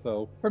of it.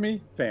 So for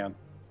me, fan.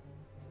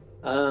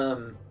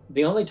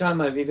 The only time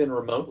I've even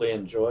remotely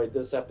enjoyed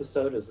this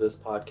episode is this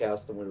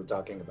podcast and we were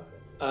talking about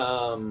it.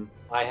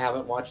 I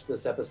haven't watched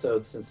this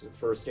episode since it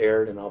first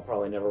aired, and I'll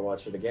probably never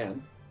watch it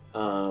again.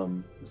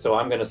 So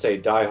I'm going to say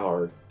Die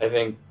Hard. I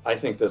think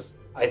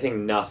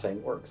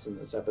nothing works in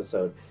this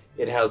episode.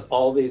 It has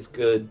all these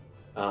good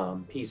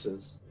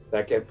pieces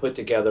that get put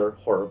together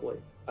horribly.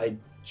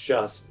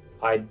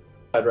 I'd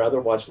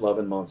rather watch Love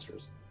and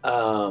Monsters.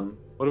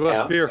 What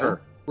about Fear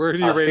Her? Where do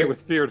you rate it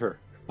with Feared Her?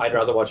 I'd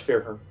rather watch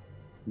Fear Her.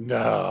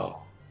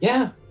 No.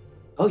 Yeah.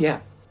 Oh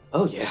yeah.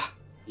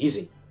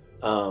 Easy.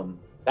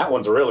 That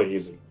one's really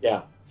easy.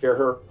 Yeah. Fear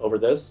Her over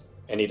this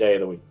any day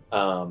of the week.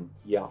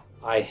 Yeah.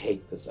 I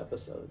hate this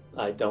episode.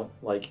 I don't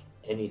like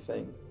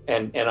anything.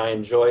 And I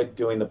enjoyed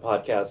doing the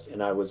podcast,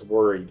 and I was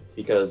worried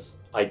because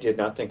I did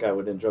not think I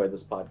would enjoy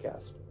this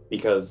podcast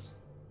because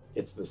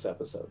it's this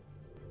episode.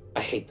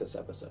 I hate this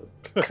episode.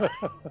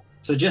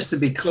 So just to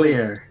be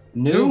clear,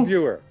 new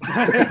viewer.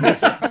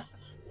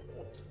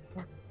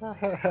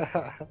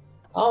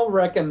 I'll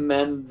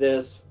recommend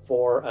this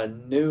for a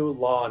new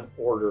Law and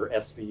Order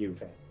SVU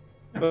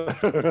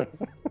fan.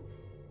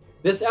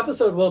 This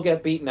episode will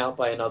get beaten out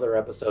by another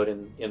episode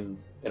in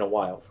a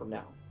while from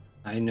now.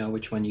 I know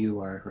which one you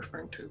are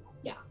referring to.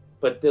 Yeah,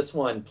 but this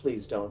one,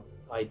 please don't.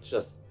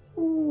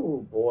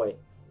 Ooh boy.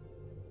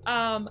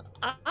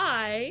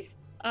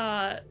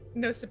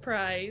 No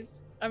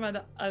surprise, I'm on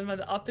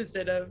the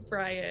opposite of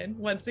Brian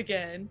once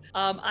again.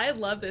 I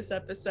love this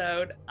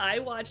episode. I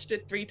watched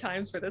it 3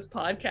 times for this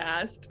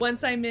podcast.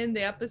 Once I'm in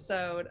the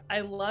episode,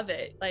 I love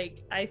it.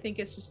 Like, I think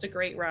it's just a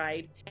great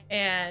ride.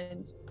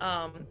 And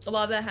a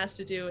lot of that has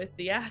to do with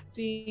the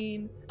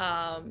acting,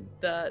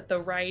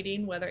 the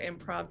writing, whether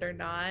improv or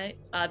not,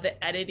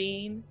 the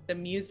editing, the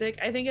music.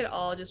 I think it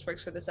all just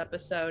works for this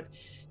episode.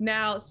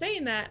 Now,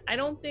 saying that, I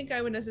don't think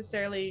I would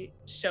necessarily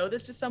show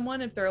this to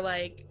someone if they're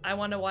like, I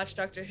want to watch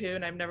Doctor Who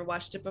and I've never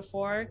watched it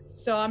before.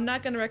 So I'm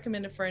not going to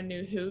recommend it for a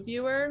new Who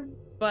viewer,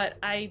 but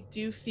I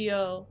do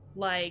feel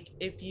like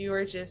if you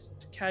are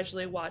just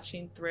casually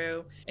watching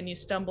through and you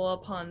stumble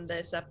upon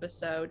this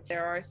episode,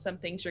 there are some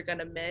things you're going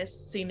to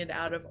miss seeing it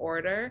out of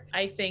order.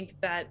 I think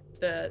that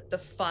the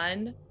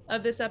fun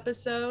of this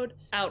episode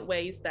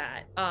outweighs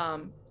that.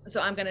 So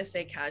I'm going to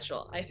say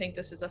casual. I think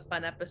this is a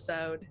fun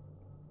episode.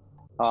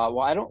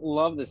 Well, I don't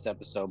love this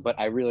episode, but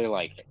I really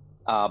like it.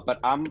 But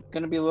I'm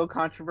going to be a little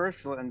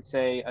controversial and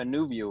say a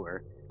new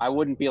viewer. I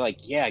wouldn't be like,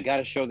 yeah, I got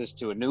to show this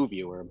to a new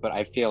viewer. But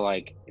I feel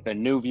like if a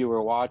new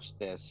viewer watched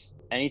this,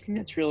 anything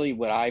that's really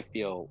what I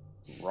feel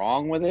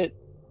wrong with it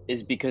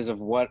is because of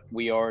what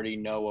we already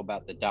know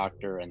about the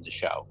Doctor and the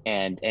show.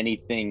 And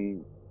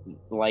anything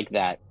like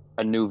that,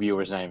 a new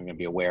viewer is not even going to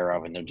be aware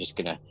of, and they're just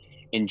going to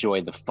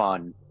enjoy the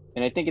fun.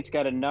 And I think it's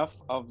got enough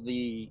of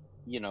the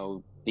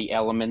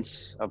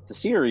elements of the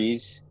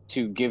series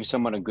to give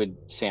someone a good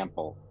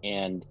sample,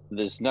 and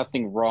there's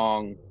nothing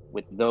wrong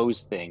with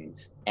those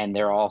things, and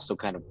they're also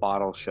kind of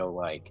bottle show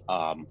like.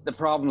 The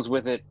problems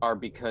with it are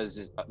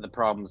because the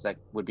problems that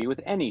would be with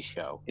any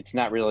show. It's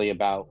not really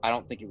about, I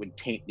don't think it would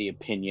taint the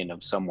opinion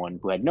of someone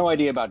who had no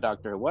idea about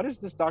Doctor Who. What is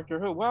this Doctor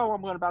Who? Well,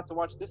 I'm about to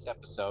watch this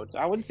episode. So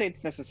I wouldn't say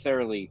it's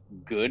necessarily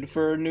good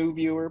for a new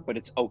viewer, but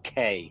it's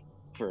okay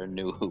for a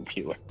new Who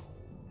viewer.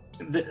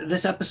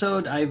 This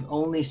episode, I've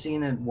only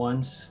seen it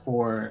once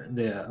for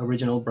the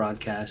original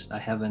broadcast. I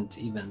haven't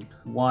even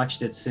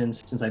watched it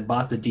since I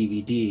bought the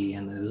DVD,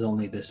 and it was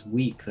only this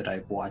week that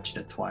I've watched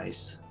it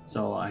twice.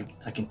 So I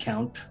can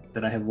count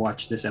that I have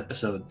watched this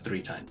episode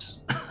 3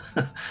 times.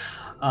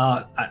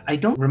 I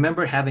don't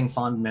remember having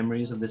fond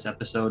memories of this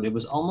episode. It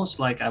was almost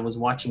like I was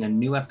watching a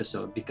new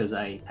episode because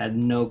I had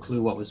no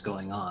clue what was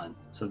going on.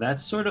 So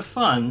that's sort of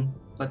fun.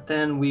 But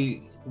then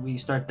we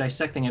start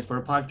dissecting it for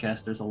a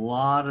podcast. There's a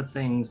lot of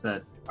things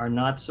that are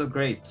not so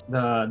great.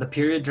 The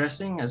period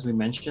dressing, as we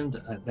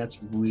mentioned, that's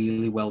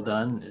really well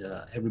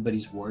done.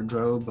 Everybody's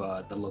wardrobe,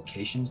 the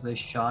locations they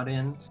shot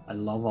in, I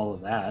love all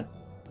of that.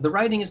 The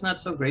writing is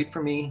not so great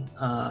for me.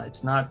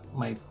 It's not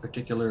my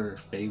particular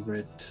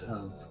favorite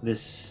of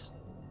this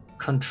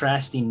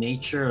contrasting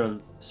nature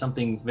of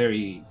something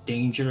very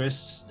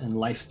dangerous and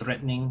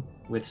life-threatening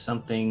with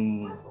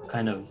something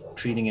kind of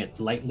treating it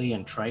lightly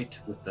and trite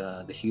with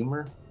the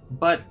humor.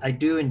 But I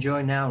do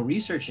enjoy now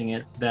researching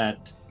it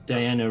that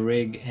Diana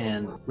Rigg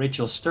and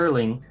Rachel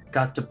Sterling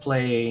got to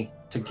play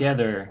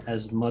together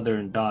as mother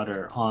and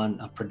daughter on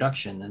a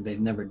production, and they've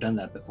never done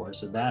that before,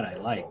 so that I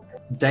like.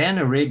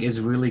 Diana Rigg is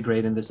really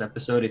great in this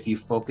episode. If you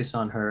focus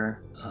on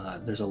her,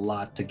 there's a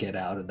lot to get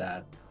out of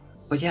that.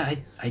 But yeah,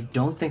 I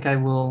don't think I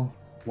will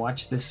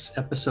watch this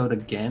episode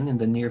again in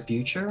the near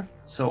future.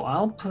 So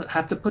I'll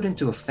have to put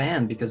into a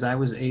fan because I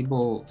was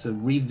able to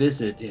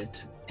revisit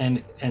it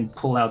and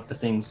pull out the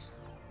things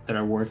that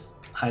are worth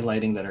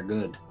highlighting that are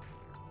good.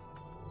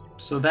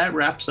 So that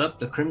wraps up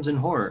the Crimson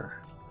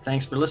Horror.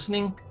 Thanks for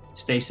listening.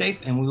 Stay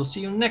safe, and we will see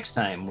you next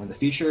time when the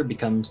future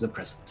becomes the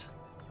present.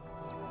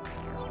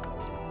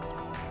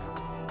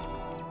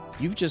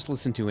 You've just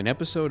listened to an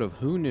episode of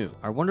Who Knew?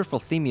 Our wonderful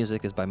theme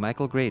music is by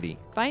Michael Grady.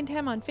 Find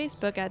him on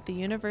Facebook at The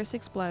Universe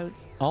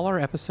Explodes. All our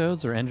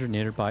episodes are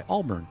engineered by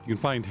Auburn. You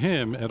can find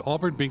him at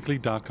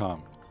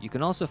auburnbinkley.com. You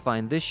can also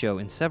find this show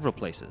in several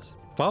places.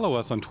 Follow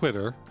us on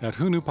Twitter at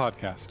Who Knew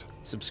Podcast.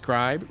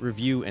 Subscribe,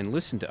 review, and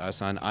listen to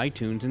us on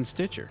iTunes and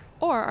Stitcher.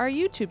 Or our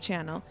YouTube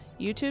channel,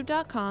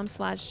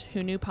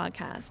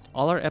 youtube.com/whoknewpodcast.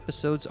 All our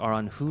episodes are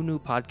on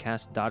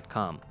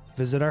whoknewpodcast.com.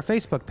 Visit our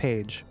Facebook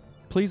page.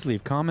 Please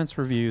leave comments,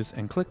 reviews,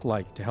 and click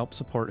like to help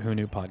support Who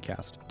Knew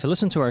Podcast. To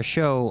listen to our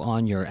show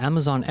on your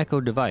Amazon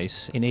Echo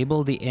device,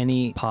 enable the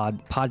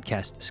AnyPod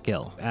podcast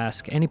skill.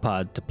 Ask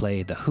AnyPod to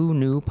play the Who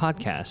Knew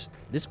podcast.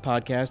 This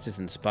podcast is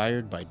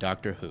inspired by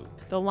Doctor Who,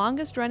 the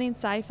longest-running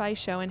sci-fi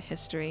show in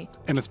history.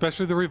 And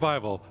especially the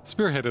revival,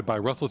 spearheaded by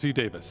Russell T.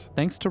 Davis.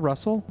 Thanks to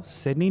Russell,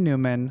 Sydney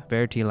Newman,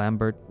 Verity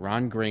Lambert,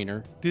 Ron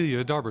Grainer,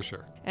 Delia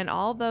Derbyshire, and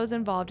all those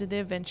involved in the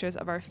adventures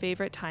of our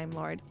favorite Time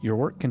Lord. Your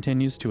work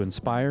continues to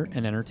inspire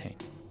and entertain.